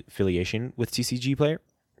affiliation with TCG Player?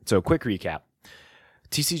 So quick recap.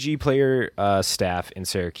 TCG Player staff in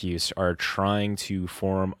Syracuse are trying to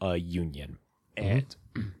form a union. And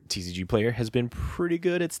TCG Player has been pretty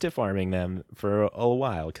good at stiff-arming them for a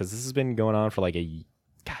while because this has been going on for like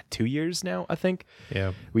 2 years now, I think.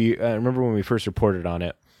 Yeah. We remember when we first reported on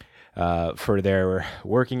it, for their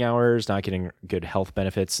working hours, not getting good health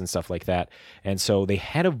benefits and stuff like that. And so they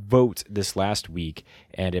had a vote this last week,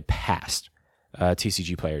 and it passed.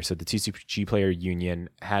 TCG Player. So the TCG Player Union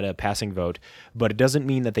had a passing vote, but it doesn't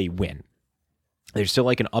mean that they win. There's still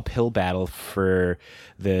like an uphill battle for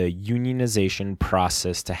the unionization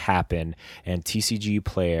process to happen, and TCG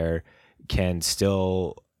Player can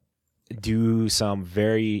still do some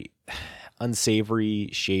very unsavory,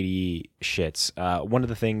 shady shits. One of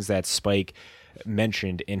the things that Spike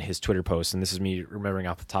mentioned in his Twitter post, and this is me remembering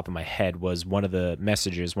off the top of my head, was one of the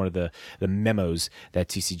messages, one of the memos that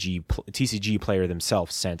TCG Player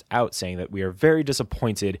themselves sent out, saying that we are very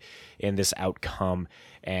disappointed in this outcome,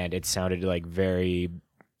 and it sounded like very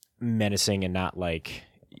menacing and not like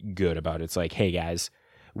good about it. It's like, hey guys,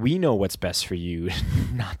 we know what's best for you,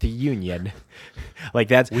 not the union. Like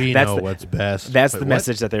that's what's best. That's the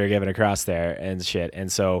message that they're giving across there and shit. And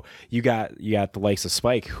so you got the likes of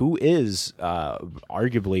Spike, who is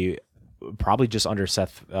arguably probably just under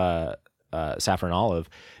Seth Saffron Olive,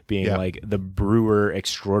 being like the brewer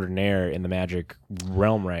extraordinaire in the Magic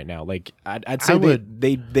realm right now. Like I'd say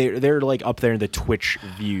they're like up there in the Twitch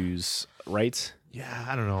views, right? Yeah,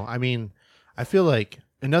 I don't know. I mean, I feel like.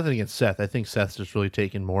 And nothing against Seth. I think Seth's just really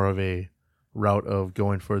taken more of a route of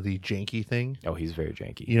going for the janky thing. Oh, he's very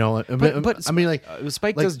janky. You know, but I mean, like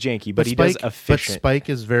Spike does janky, but he does efficient. But Spike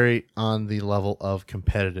is very on the level of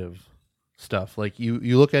competitive stuff. Like you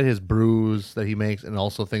look at his brews that he makes, and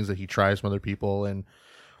also things that he tries from other people, and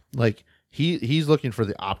like he's looking for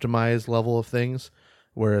the optimized level of things.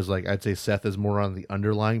 Whereas, like I'd say Seth is more on the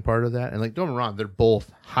underlying part of that. And like don't get me wrong, they're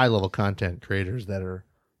both high level content creators that are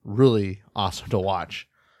really awesome to watch.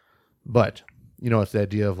 But, you know, it's the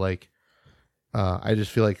idea of like, I just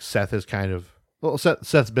feel like Seth is kind of, well,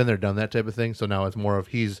 Seth's been there, done that type of thing. So now it's more of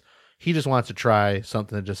he just wants to try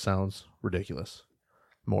something that just sounds ridiculous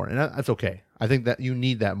more. And that's okay. I think that you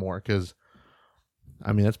need that more because,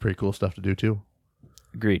 I mean, that's pretty cool stuff to do too.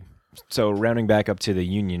 Agreed. So rounding back up to the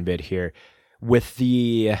union bit here, with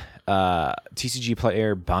the TCG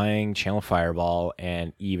Player buying Channel Fireball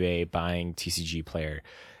and eBay buying TCG Player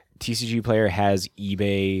has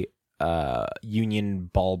eBay union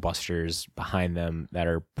ball busters behind them that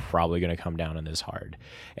are probably going to come down on this hard.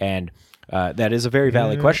 And that is a very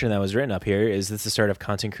valid question that was written up here. Is this the start of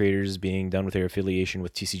content creators being done with their affiliation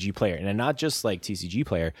with TCG Player? And not just like TCG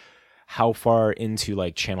Player, how far into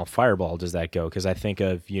like Channel Fireball does that go? Because I think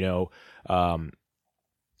of, you know,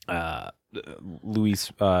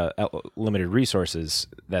 Louis Limited Resources,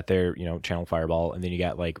 that they're, you know, Channel Fireball, and then you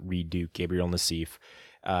got like Reed Duke, Gabriel Nassif.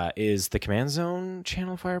 Is the Command Zone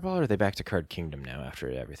Channel Fireball, or are they back to Card Kingdom now after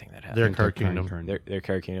everything that happened? They're Card Kingdom. They're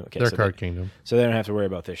Card Kingdom. Okay, they're Card Kingdom. So they don't have to worry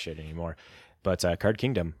about this shit anymore. But Card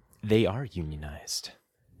Kingdom, they are unionized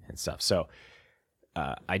and stuff. So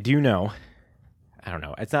I do know. I don't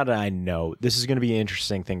know. It's not that I know. This is going to be an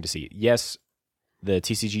interesting thing to see. Yes, the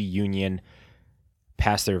TCG Union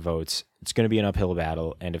passed their votes. It's going to be an uphill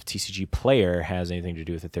battle. And if TCG Player has anything to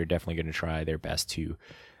do with it, they're definitely going to try their best to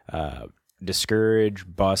discourage,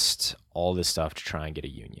 bust, all this stuff to try and get a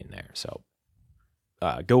union there. So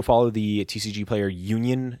go follow the TCG Player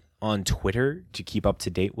Union on Twitter to keep up to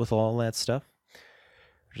date with all that stuff,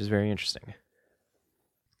 which is very interesting.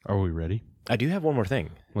 Are we ready? I do have one more thing.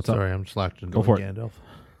 What's up? Sorry, I'm just locked into Go for it. Gandalf.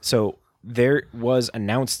 So there was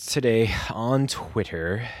announced today on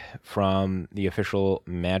Twitter from the official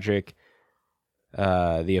Magic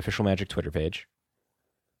Twitter page.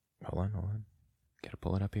 Hold on. Gotta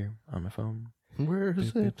pull it up here on my phone. Where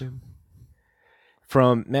is it?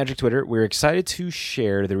 From Magic Twitter, we're excited to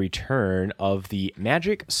share the return of the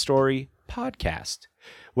Magic Story podcast.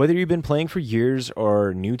 Whether you've been playing for years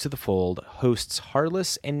or new to the fold, hosts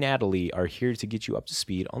Harless and Natalie are here to get you up to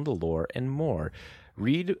speed on the lore and more.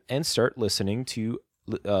 Read and start listening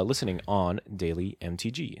on Daily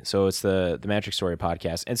MTG. So it's the Magic Story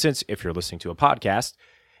podcast. And since if you're listening to a podcast,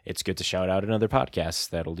 it's good to shout out another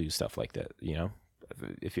podcast that'll do stuff like that, you know,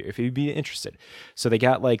 if you'd be interested. So they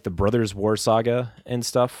got like the Brothers War Saga and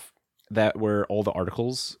stuff, that were all the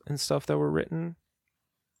articles and stuff that were written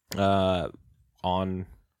on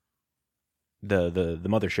the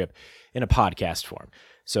mothership in a podcast form.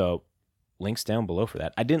 So links down below for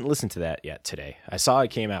that. I didn't listen to that yet today. I saw it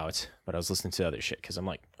came out, but I was listening to other shit because I'm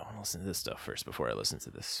like, I want to listen to this stuff first before I listen to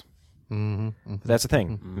this. Mm-hmm, mm-hmm. But that's the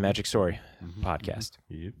thing. Magic Story podcast.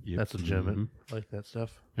 Yep, That's legitimate. I like that stuff.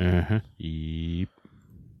 Yep. Yeah.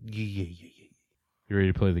 You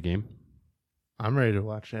ready to play the game? I'm ready to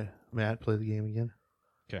watch Matt play the game again.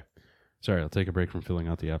 Okay. Sorry, I'll take a break from filling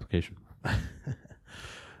out the application.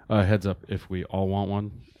 Heads up, if we all want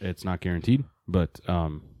one, it's not guaranteed, but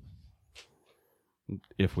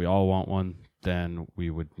if we all want one, then we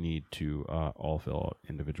would need to all fill out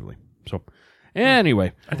individually. So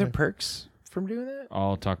anyway, Are there perks from doing that?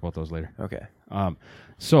 I'll talk about those later. Okay.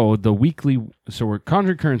 So we're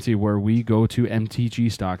Conjured Currency, where we go to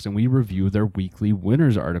MTG Stocks and we review their weekly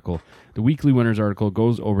winners article. The weekly winners article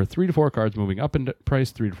goes over 3 to 4 cards moving up in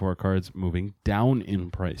price, 3 to 4 cards moving down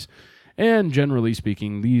in price. And generally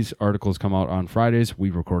speaking, these articles come out on Fridays.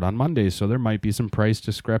 We record on Mondays, so there might be some price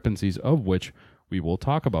discrepancies, of which we will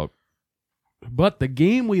talk about. But the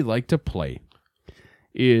game we like to play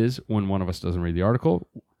is when one of us doesn't read the article,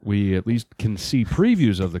 we at least can see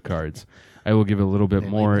previews of the cards. I will give a little bit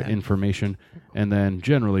more information, and then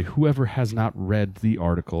generally whoever has not read the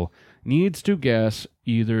article needs to guess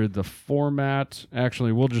either the format.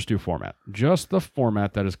 Actually, we'll just do format. Just the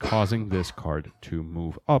format that is causing this card to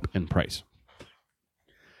move up in price.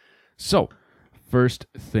 So, first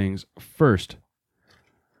things first.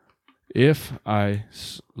 If I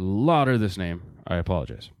slaughter this name, I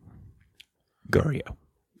apologize. Goryo.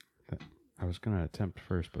 I was going to attempt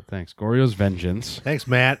first, but thanks. Goryo's Vengeance. Thanks,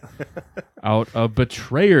 Matt. Out of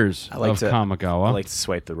Betrayers I like of to- Kamigawa. I like to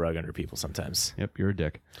swipe the rug under people sometimes. Yep, you're a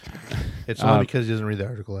dick. It's only because he doesn't read the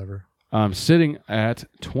article ever. Sitting at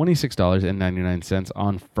 $26.99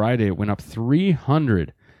 on Friday. It went up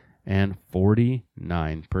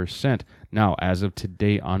 349%. Now, as of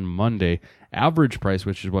today on Monday, average price,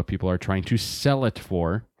 which is what people are trying to sell it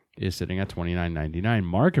for, is sitting at $29.99.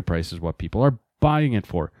 Market price is what people are buying it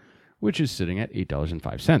for, which is sitting at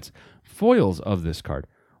 $8.05. Foils of this card,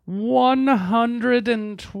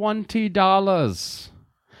 $120.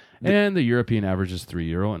 And the European average is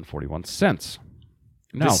 €3.41.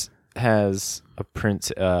 Now, This has a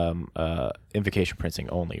print, invocation printing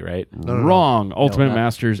only, right? wrong. Ultimate not-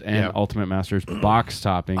 Masters and Yeah. Ultimate Masters box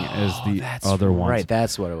topping as the That's other ones. Right,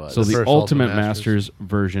 that's what it was. So the first Ultimate Ultimate Masters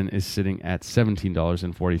version is sitting at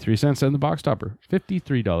 $17.43, and the box topper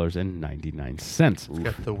 $53.99.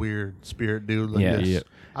 Got the weird spirit dude like Yeah. this. Yeah.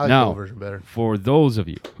 I like Now- the old version better. For those of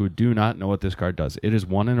you who do not know what this card does, it is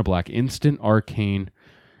 1 in a black instant arcane,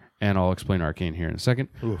 and I'll explain arcane here in a second.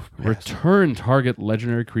 Return target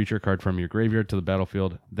legendary creature card from your graveyard to the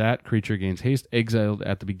battlefield. That creature gains haste, exiled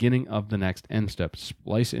at the beginning of the next end step.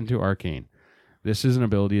 Splice into arcane. This is an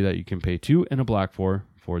ability that you can pay 2 in a black for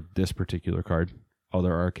this particular card.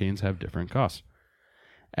 Other arcanes have different costs.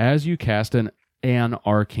 As you cast an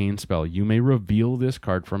arcane spell, you may reveal this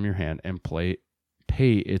card from your hand and pay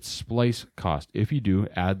its splice cost. If you do,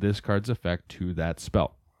 add this card's effect to that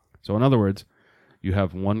spell. So in other words, you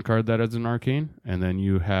have one card that is an arcane, and then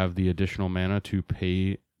you have the additional mana to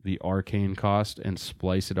pay the arcane cost and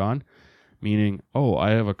splice it on. Meaning,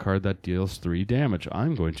 I have a card that deals 3 damage.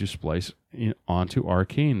 I'm going to splice onto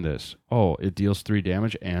arcane this. It deals 3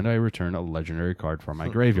 damage, and I return a legendary card from my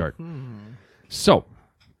graveyard. So,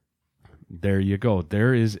 there you go.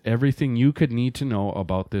 There is everything you could need to know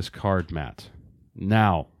about this card, Matt.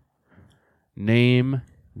 Now, name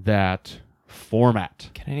that format.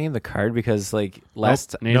 Can I name the card? Because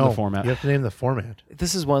last Name the format. You have to name the format.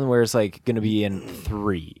 this is one where it's going to be in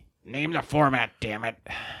 3. Name the format, damn it.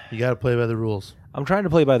 You got to play by the rules. I'm trying to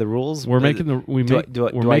play by the rules. We're but- making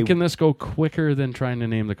we're making this go quicker than trying to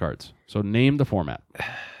name the cards. So name the format.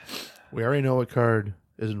 We already know what card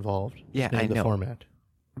is involved. Yeah, Name I the know. format.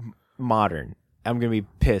 Modern. I'm going to be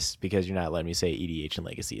pissed because you're not letting me say EDH and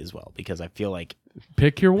Legacy as well, because I feel like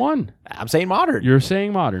Pick your one. I'm saying modern. You're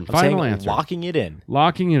saying modern. I'm Final saying answer. locking it in.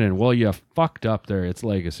 Locking it in. Well, you fucked up there. It's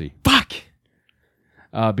Legacy. Fuck.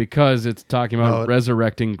 Because it's talking about No, it-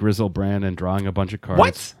 resurrecting Griselbrand and drawing a bunch of cards.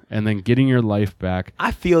 What? And then getting your life back.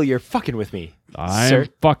 I feel you're fucking with me, I'm sir.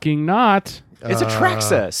 fucking not. It's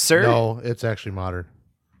Atraxa, sir. No, it's actually modern.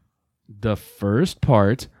 The first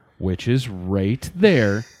part, which is right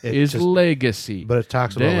there, It is just- Legacy. But it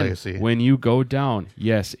talks Then, about legacy. when you go down,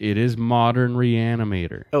 yes, it is Modern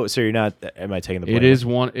Reanimator. Oh, so you're not? Am I taking the blame? It is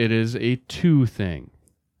one. It is a 2 thing,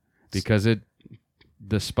 because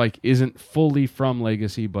the spike isn't fully from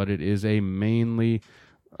Legacy, but it is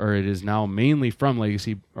it is now mainly from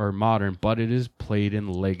Legacy or Modern, but it is played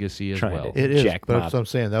in Legacy as Trying well. to- It is, Jack but Mob that's what I'm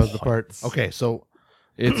saying. That was the part. Okay, so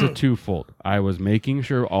It's a twofold. I was making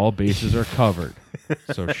sure all bases are covered.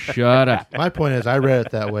 So shut up. my point is, I read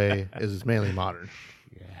it that way. Is it's mainly modern.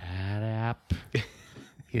 Shut up.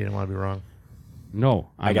 He didn't want to be wrong. No,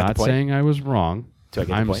 I'm got the not point. saying I was wrong. Do I get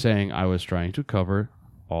the I'm point? saying I was trying to cover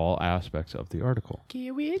all aspects of the article.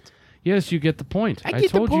 Kiwit. Yes, you get the point. I I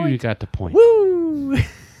get the told you you point. got the point. Woo!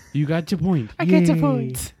 You got the point. I get the Yay.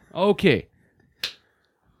 point. Okay.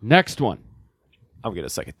 Next one. I'm gonna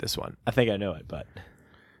suck at this one. I think I know it, but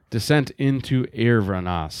Descent into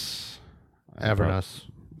Avernus. Avernus.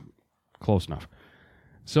 Close enough.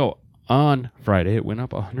 So on Friday, it went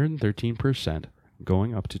up 113%,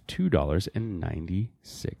 going up to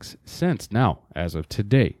 $2.96. Now, as of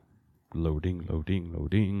today,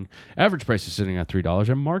 loading. Average price is sitting at $3,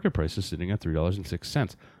 and market price is sitting at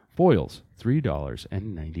 $3.06. Foils,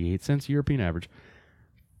 $3.98. European average,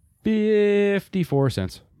 54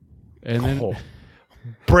 cents. And then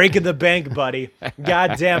breaking the bank, buddy.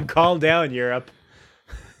 Goddamn, calm down, Europe.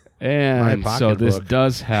 And My so this pocketbook.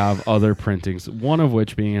 does have other printings, one of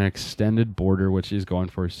which being an extended border, which is going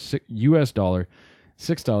for US dollar,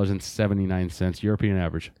 $6.79. European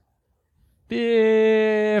average,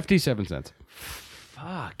 57 cents.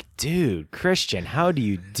 Fuck, dude. Christian, how do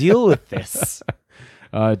you deal with this?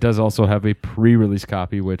 It does also have a pre-release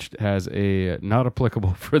copy, which has a not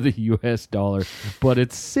applicable for the US dollar, but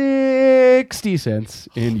it's 60 cents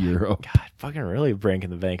in euro. God, fucking really breaking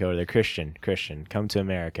the bank over there. Christian, come to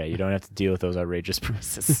America. You don't have to deal with those outrageous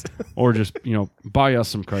prices. Or just, buy us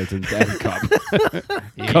some cards and come.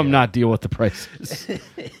 Come not deal with the prices.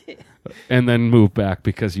 And then move back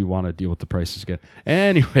because you want to deal with the prices again.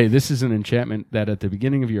 Anyway, this is an enchantment that at the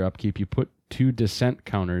beginning of your upkeep, you put 2 descent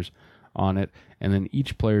counters on it, and then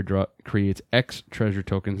each player creates X treasure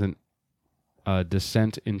tokens and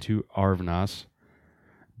descent into Arvnas,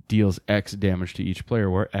 deals X damage to each player,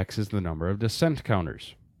 where X is the number of descent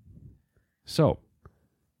counters. So,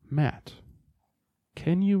 Matt,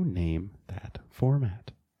 can you name that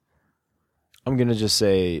format? I'm going to just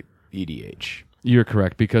say EDH. You're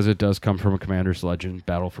correct, because it does come from a Commander's Legend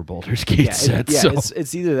Battle for Baldur's Gate set. So.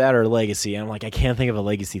 It's either that or Legacy. And I'm like, I can't think of a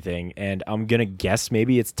Legacy thing. And I'm going to guess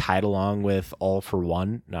maybe it's tied along with All for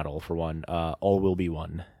One. Not All for One. All Will Be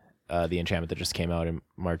One. The enchantment that just came out in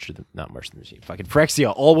not March of the Machine. Fucking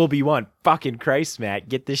Phyrexia. All Will Be One. Fucking Christ, Matt.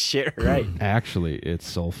 Get this shit right. Actually, it's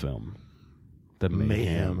Soul Film. The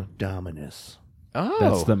Mayhem Dominus. Oh.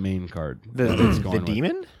 That's the main card. The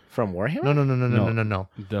demon from Warhammer? No.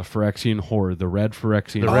 The Phyrexian Horde, the red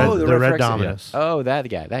Phyrexian The Horde. red, the red Phyrexia. Dominus. Oh, that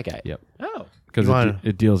guy. Yep. Oh. Because You wanna-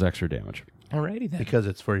 it deals extra damage. Alrighty then. Because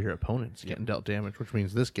it's for your opponents getting dealt damage, which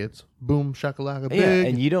means this gets boom shakalaka big. Yeah,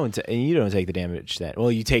 and you don't take the damage that.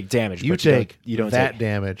 Well, you take damage. you but take you don't that take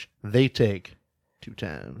damage. They take 2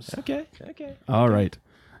 times. Okay. All right.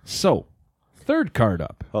 So, third card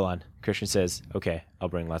up. Hold on. Christian says, "Okay, I'll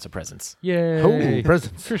bring lots of presents." Yay. Oh,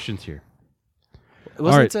 presents. Christian's here.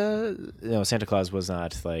 Wasn't Santa Claus was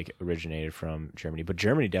not like originated from Germany, but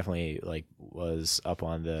Germany definitely like was up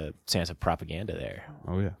on the Santa propaganda there.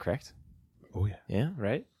 Oh, yeah. Correct? Oh, yeah. Yeah,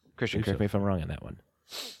 right? Christian, Think correct so. me if I'm wrong on that one.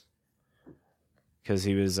 Because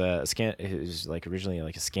he was he was like originally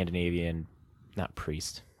like a Scandinavian, not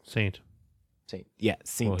priest, Saint. saint. Yeah,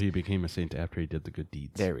 saint. Well, he became a saint after he did the good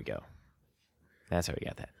deeds. There we go. That's how we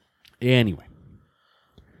got that. Anyway.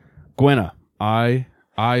 Gwenna,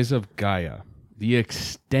 Eyes of Gaia. The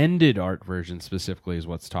extended art version specifically is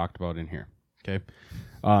what's talked about in here. Okay.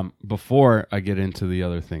 Before I get into the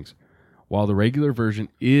other things, while the regular version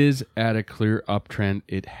is at a clear uptrend,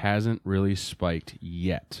 it hasn't really spiked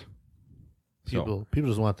yet. People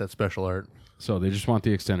just want that special art. So they just want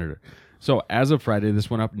the extended art. So as of Friday, this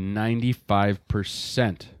went up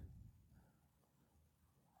 95%.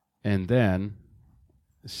 And then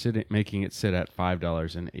making it sit at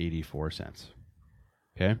 $5.84.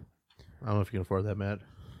 Okay. I don't know if you can afford that, Matt.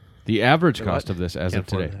 The average What? cost of this as Can't of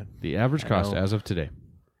today. afford that. The average cost know. as of today,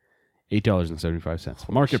 $8.75.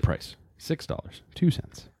 Market price,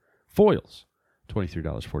 $6.02. Foils,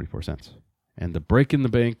 $23.44. And the break in the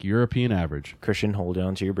bank European average, Christian, hold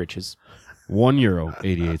on to your britches.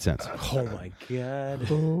 €1.88. Oh my god.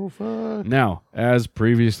 Oh, fuck. Now, as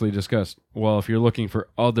previously discussed, well, if you're looking for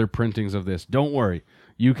other printings of this, don't worry.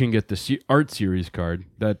 You can get the art series card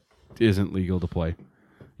that isn't legal to play.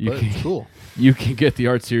 But it's cool. You can get the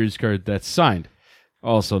art series card that's signed,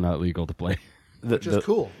 also not legal to play. Which is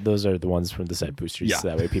cool. Those are the ones from the set boosters, Yeah. so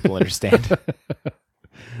that way people understand.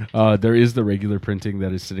 There is the regular printing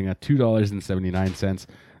that is sitting at $2.79.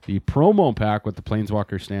 The promo pack with the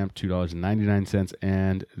Planeswalker stamp, $2.99,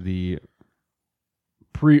 and the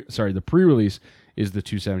pre-release is the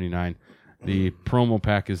 $2.79. The promo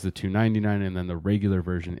pack is the $2.99, and then the regular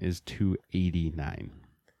version is $2.89.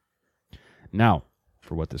 Now,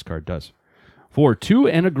 for what this card does. For 2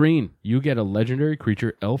 and a green, you get a legendary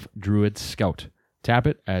creature, Elf Druid Scout. Tap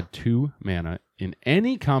it, add 2 mana in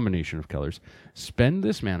any combination of colors. Spend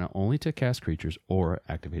this mana only to cast creatures or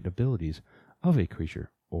activate abilities of a creature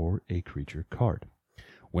or a creature card.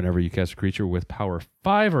 Whenever you cast a creature with power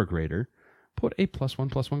 5 or greater, put a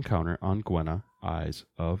 +1/+1 counter on Gwenna, Eyes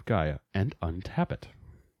of Gaia, and untap it.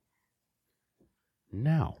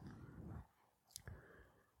 Now,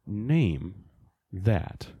 name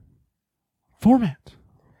that format.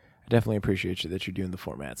 definitely appreciate you that you're doing the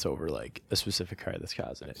formats over like a specific card that's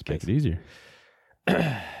causing it. Make it easier.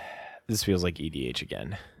 This feels like EDH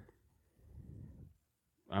again.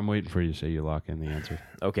 I'm waiting for you to say you lock in the answer.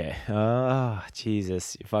 Okay. Oh,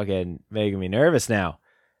 Jesus. You're fucking making me nervous now.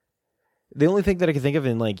 The only thing that I can think of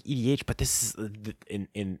in like EDH, but this is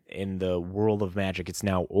in the world of Magic, it's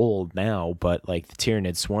now old now, but like the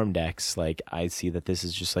Tyranid Swarm decks, like I see that this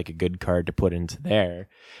is just like a good card to put into there.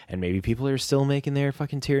 And maybe people are still making their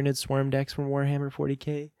fucking Tyranid Swarm decks from Warhammer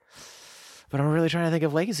 40k. But I'm really trying to think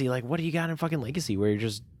of Legacy. Like, what do you got in fucking Legacy where you're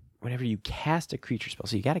just, whenever you cast a creature spell,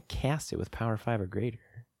 so you got to cast it with power 5 or greater.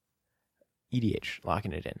 EDH,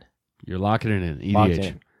 locking it in. You're locking it in. EDH. Locked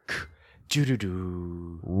in.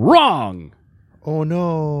 Doo-doo-doo. Wrong. Oh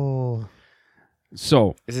no!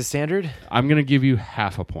 So Is it standard? I'm gonna give you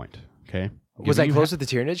half a point. Okay. Was that close with the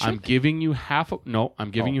Tyranid shit? I'm giving you half a no.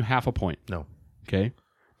 I'm giving you half a point. No. Okay.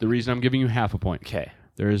 The reason I'm giving you half a point. Okay.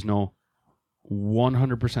 There is no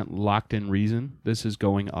 100% locked in reason this is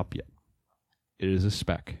going up yet. It is a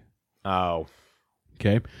spec. Oh.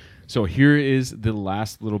 Okay. So here is the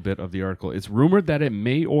last little bit of the article. It's rumored that it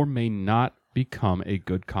may or may not become a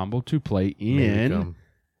good combo to play in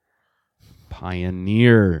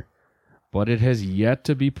Pioneer, but it has yet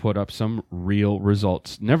to be put up some real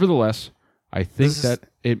results. Nevertheless, I think that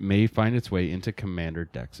it may find its way into Commander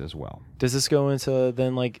decks as well. Does this go into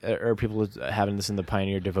then like, are people having this in the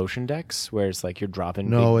Pioneer Devotion decks where it's like you're dropping?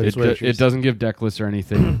 No, big, It doesn't give deck lists or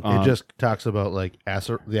anything. It just talks about like the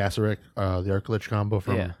Asurek, the Arclich combo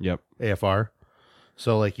from Yep. AFR.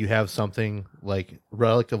 So like you have something like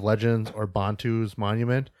Relic of Legends or Bantu's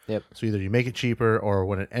Monument. Yep. So either you make it cheaper or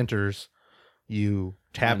when it enters, you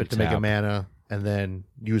tap it to make a Untap. mana and then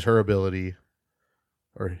use her ability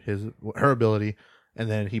or her ability,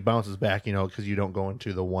 and then he bounces back, because you don't go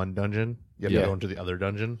into the one dungeon. You have to go into the other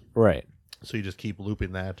dungeon. Right. So you just keep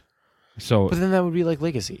looping that. So But then that would be like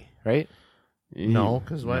Legacy, right? No,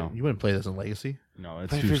 because no. you wouldn't play this in Legacy. No, it's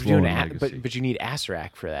But if too you're slow in doing Legacy. but you need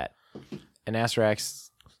Asarak for that. And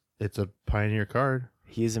Asarak's It's a Pioneer card.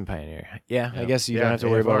 he is in Pioneer. Yeah, I Yep. guess you Yeah, don't have to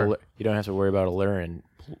worry AFR. about you don't have to worry about Allure and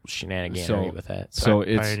shenaniganery with that. So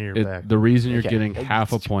Pioneer back. the reason you're Okay. getting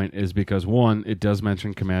half a point is because one, it does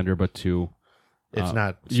mention Commander, but two, It's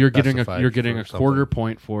not. you're getting a specified for quarter something.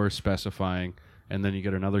 point for specifying, and then you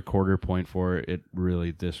get another quarter point for it.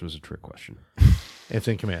 Really, this was a trick question. It's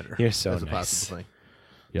in Commander. You're so as a nice. possible thing.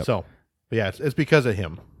 Yep. So, but yeah, it's because of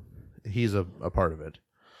him. He's a part of it.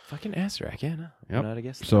 Fucking Asarak, yeah, no. Yep. Not, I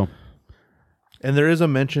guess. So And there is a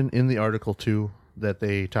mention in the article too that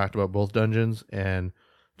they talked about both dungeons, and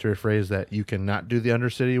to rephrase that, you cannot do the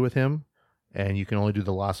Undercity with him, and you can only do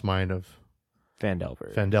the Lost Mine of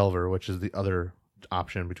Phandelver. Phandelver, which is the other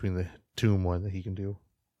option between the Tomb one that he can do.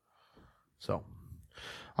 So,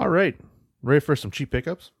 all right, ready for some cheap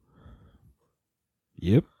pickups?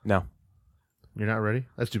 yep. No. You're not ready?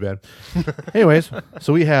 That's too bad. Anyways,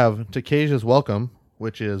 so we have Takesia's Welcome,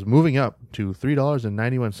 which is moving up to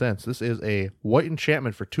 $3.91. This is a white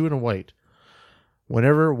enchantment for 2 and a white.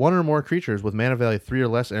 Whenever one or more creatures with mana value 3 or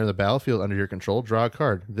less enter the battlefield under your control, draw a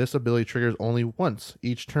card. This ability triggers only once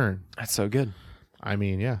each turn. That's so good. I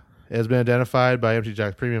mean, yeah. It has been identified by Empty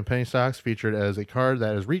Jack's Premium Penny Stocks, featured as a card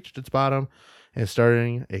that has reached its bottom and is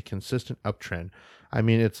starting a consistent uptrend. I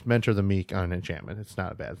mean, it's Mentor the Meek on enchantment. It's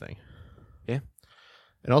not a bad thing. Yeah.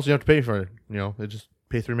 And also, you have to pay for it. It just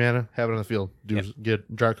pay 3 mana, have it on the field,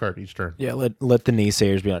 draw a card each turn. Yeah, let the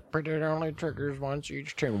naysayers be like, but it only triggers once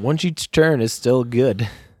each turn. Once each turn is still good.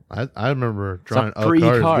 I remember drawing a free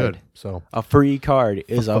card. card. Is good, so A free card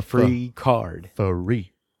is a free card.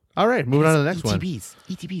 free. All right, moving on to the next one.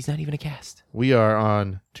 ETB's not even a cast. We are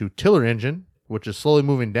on to Tiller Engine, which is slowly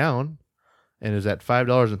moving down and is at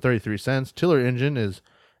 $5.33. Tiller Engine is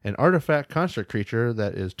an artifact construct creature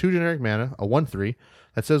that is 2 generic mana, a 1/3,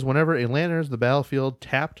 that says whenever a land enters the battlefield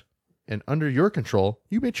tapped and under your control,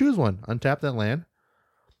 you may choose one. Untap that land,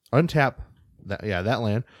 untap that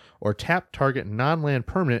land, or tap target non-land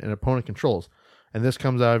permanent an opponent controls. And this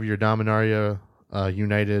comes out of your Dominaria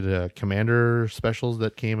United Commander specials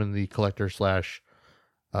that came in the collector /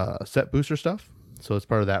 set booster stuff. So it's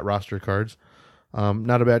part of that roster of cards.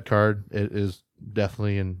 Not a bad card. It is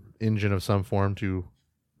definitely an engine of some form to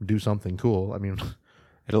do something cool. I mean,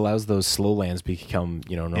 It allows those slow lands become,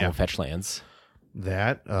 normal fetch lands.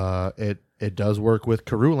 that it does work with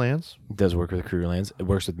Karoo lands. It does work with crew lands. It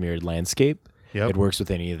works with Mirrored Landscape. Yep. It works with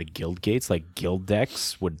any of the guild gates. Like guild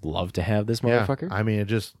decks would love to have this motherfucker. I mean, it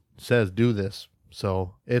just says do this.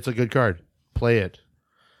 So it's a good card. Play it.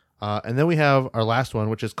 And then we have our last one,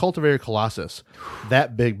 which is Cultivator Colossus.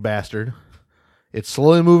 That big bastard. It's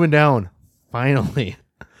slowly moving down. Finally.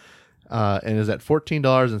 and is at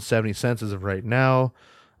 $14.70 as of right now.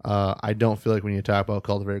 I don't feel like we need to talk about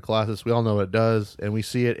Cultivated Colossus. We all know what it does, and we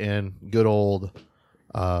see it in good old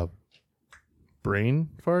brain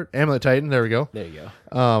fart Amulet Titan. There we go. There you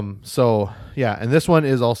go. So yeah, and this one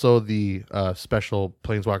is also the special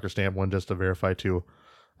Planeswalker stamp one, just to verify too.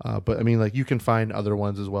 But I mean, like, you can find other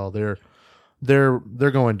ones as well. They're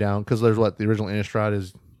going down because there's the original Innistrad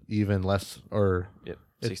is even less, or Yep,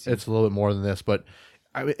 it's a little bit more than this, but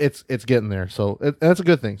it's getting there. So that's a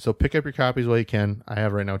good thing. So pick up your copies while you can. I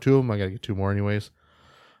have right now 2 of them. I gotta get 2 more anyways.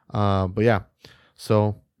 But yeah,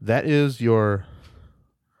 so that is your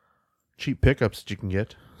cheap pickups that you can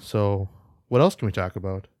get. So what else can we talk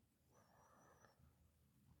about?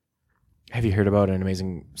 Have you heard about an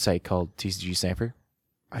amazing site called TCG Sniper?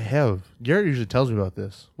 I have. Garrett usually tells me about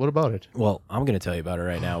this. What about it? Well, I'm going to tell you about it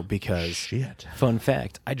right now because, Shit. fun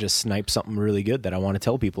fact, I just sniped something really good that I want to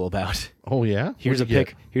tell people about. Oh yeah? Here's a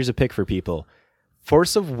pick. Here's a pick for people.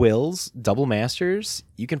 Force of Will's Double Masters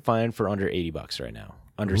you can find for under $80 right now,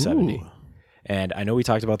 under 70. And I know we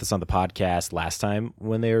talked about this on the podcast last time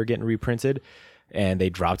when they were getting reprinted, and they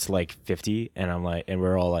dropped to like 50, and I'm like, and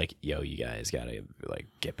we're all like, yo, you guys gotta like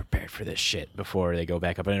get prepared for this shit before they go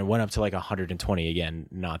back up. And it went up to like 120 again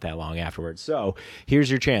not that long afterwards. So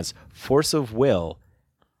here's your chance. Force of Will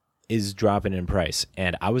is dropping in price,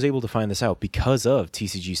 and I was able to find this out because of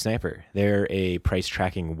TCG Sniper. They're a price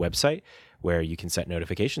tracking website where you can set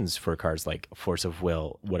notifications for cards like Force of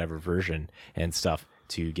Will, whatever version and stuff,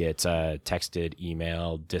 to get texted,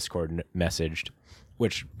 emailed, Discord messaged,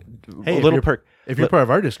 which Hey, a little perk. If you're part of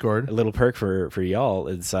our Discord. A little perk for y'all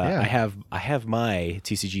is Yeah. I have my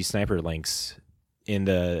TCG Sniper links in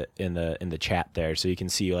the chat there, so you can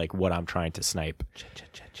see like what I'm trying to snipe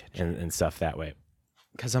and stuff that way.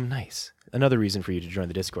 Because I'm nice. Another reason for you to join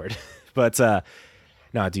the Discord. But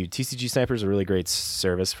no, dude, TCG Sniper is a really great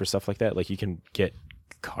service for stuff like that. Like, you can get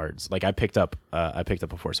cards. Like, I picked up a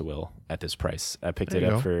Force of Will at this price. I picked There it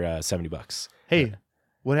you up go. for $70. Hey,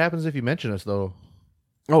 what happens if you mention us though?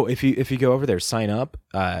 Oh, if you go over there, sign up.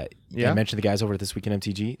 Yeah. I mentioned the guys over at This Week in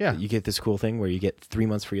MTG. Yeah. You get this cool thing where you get 3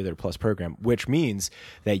 months free of their Plus program, which means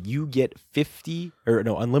that you get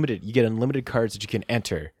unlimited. You get unlimited cards that you can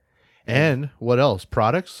enter. And what else?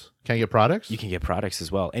 Products? Can I get products? You can get products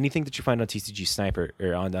as well. Anything that you find on TCG Sniper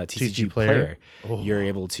or on TCG TCG Player. Player, you're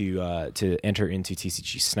able to enter into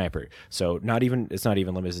TCG Sniper. So it's not even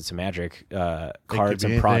limited to Magic cards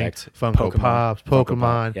and anything. product. Funko Pops,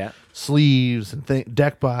 Pokemon, Yeah. sleeves, and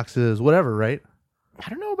deck boxes, whatever, right? I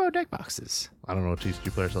don't know about deck boxes. I don't know. TCG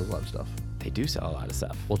Player sells a lot of stuff. They do sell a lot of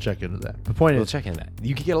stuff. We'll check into that. The point We'll is, check in that.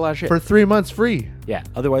 You can get a lot of shit. for 3 months free, Yeah.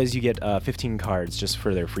 Otherwise, you get 15 cards just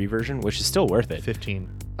for their free version, which is still worth it. 15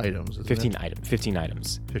 items. Isn't 15 it? items. 15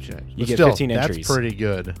 items. 15 items. You But get still, 15 entries. That's pretty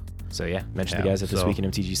good. So yeah, mention Yeah, the guys at This so- Week in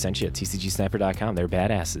MTG sent you at TCGSniper.com. They're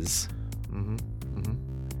badasses.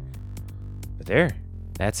 But there,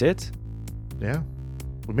 that's it. Yeah.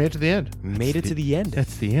 We made it to the end. Made it to the end.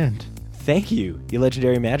 That's the end. Thank you, you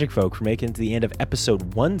legendary Magic folk, for making it to the end of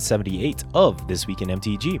episode 178 of This Week in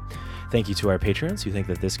MTG. Thank you to our patrons who think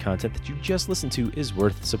that this content that you just listened to is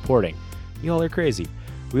worth supporting. Y'all are crazy.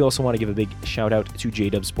 We also want to give a big shout out to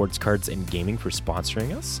JDub Sports Cards and Gaming for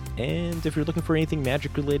sponsoring us. And if you're looking for anything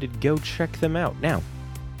Magic related, go check them out. Now,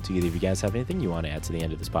 do either of you guys have anything you want to add to the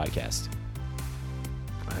end of this podcast?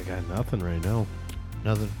 I got nothing right now.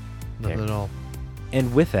 Nothing There. at all.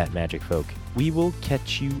 And with that, Magic folk, we will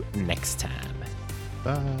catch you next time.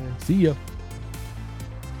 Bye. See ya.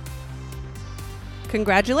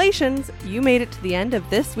 Congratulations! You made it to the end of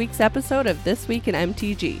this week's episode of This Week in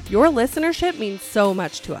MTG. Your listenership means so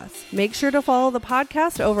much to us. Make sure to follow the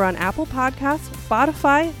podcast over on Apple Podcasts,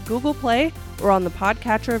 Spotify, Google Play, or on the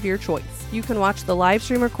podcatcher of your choice. You can watch the live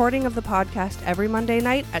stream recording of the podcast every Monday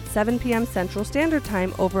night at 7 p.m. Central Standard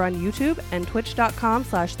Time over on YouTube and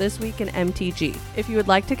twitch.com/thisweekinmtg. If you would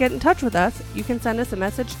like to get in touch with us, you can send us a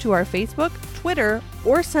message to our Facebook, Twitter,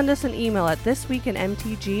 or send us an email at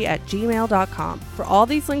thisweekinmtg@gmail.com. For all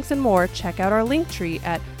these links and more, check out our link tree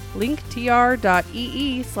at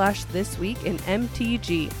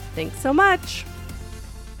linktr.ee/thisweekinmtg. Thanks so much!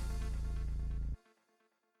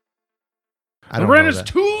 I The don't rent know is that.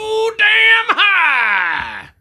 too damn high.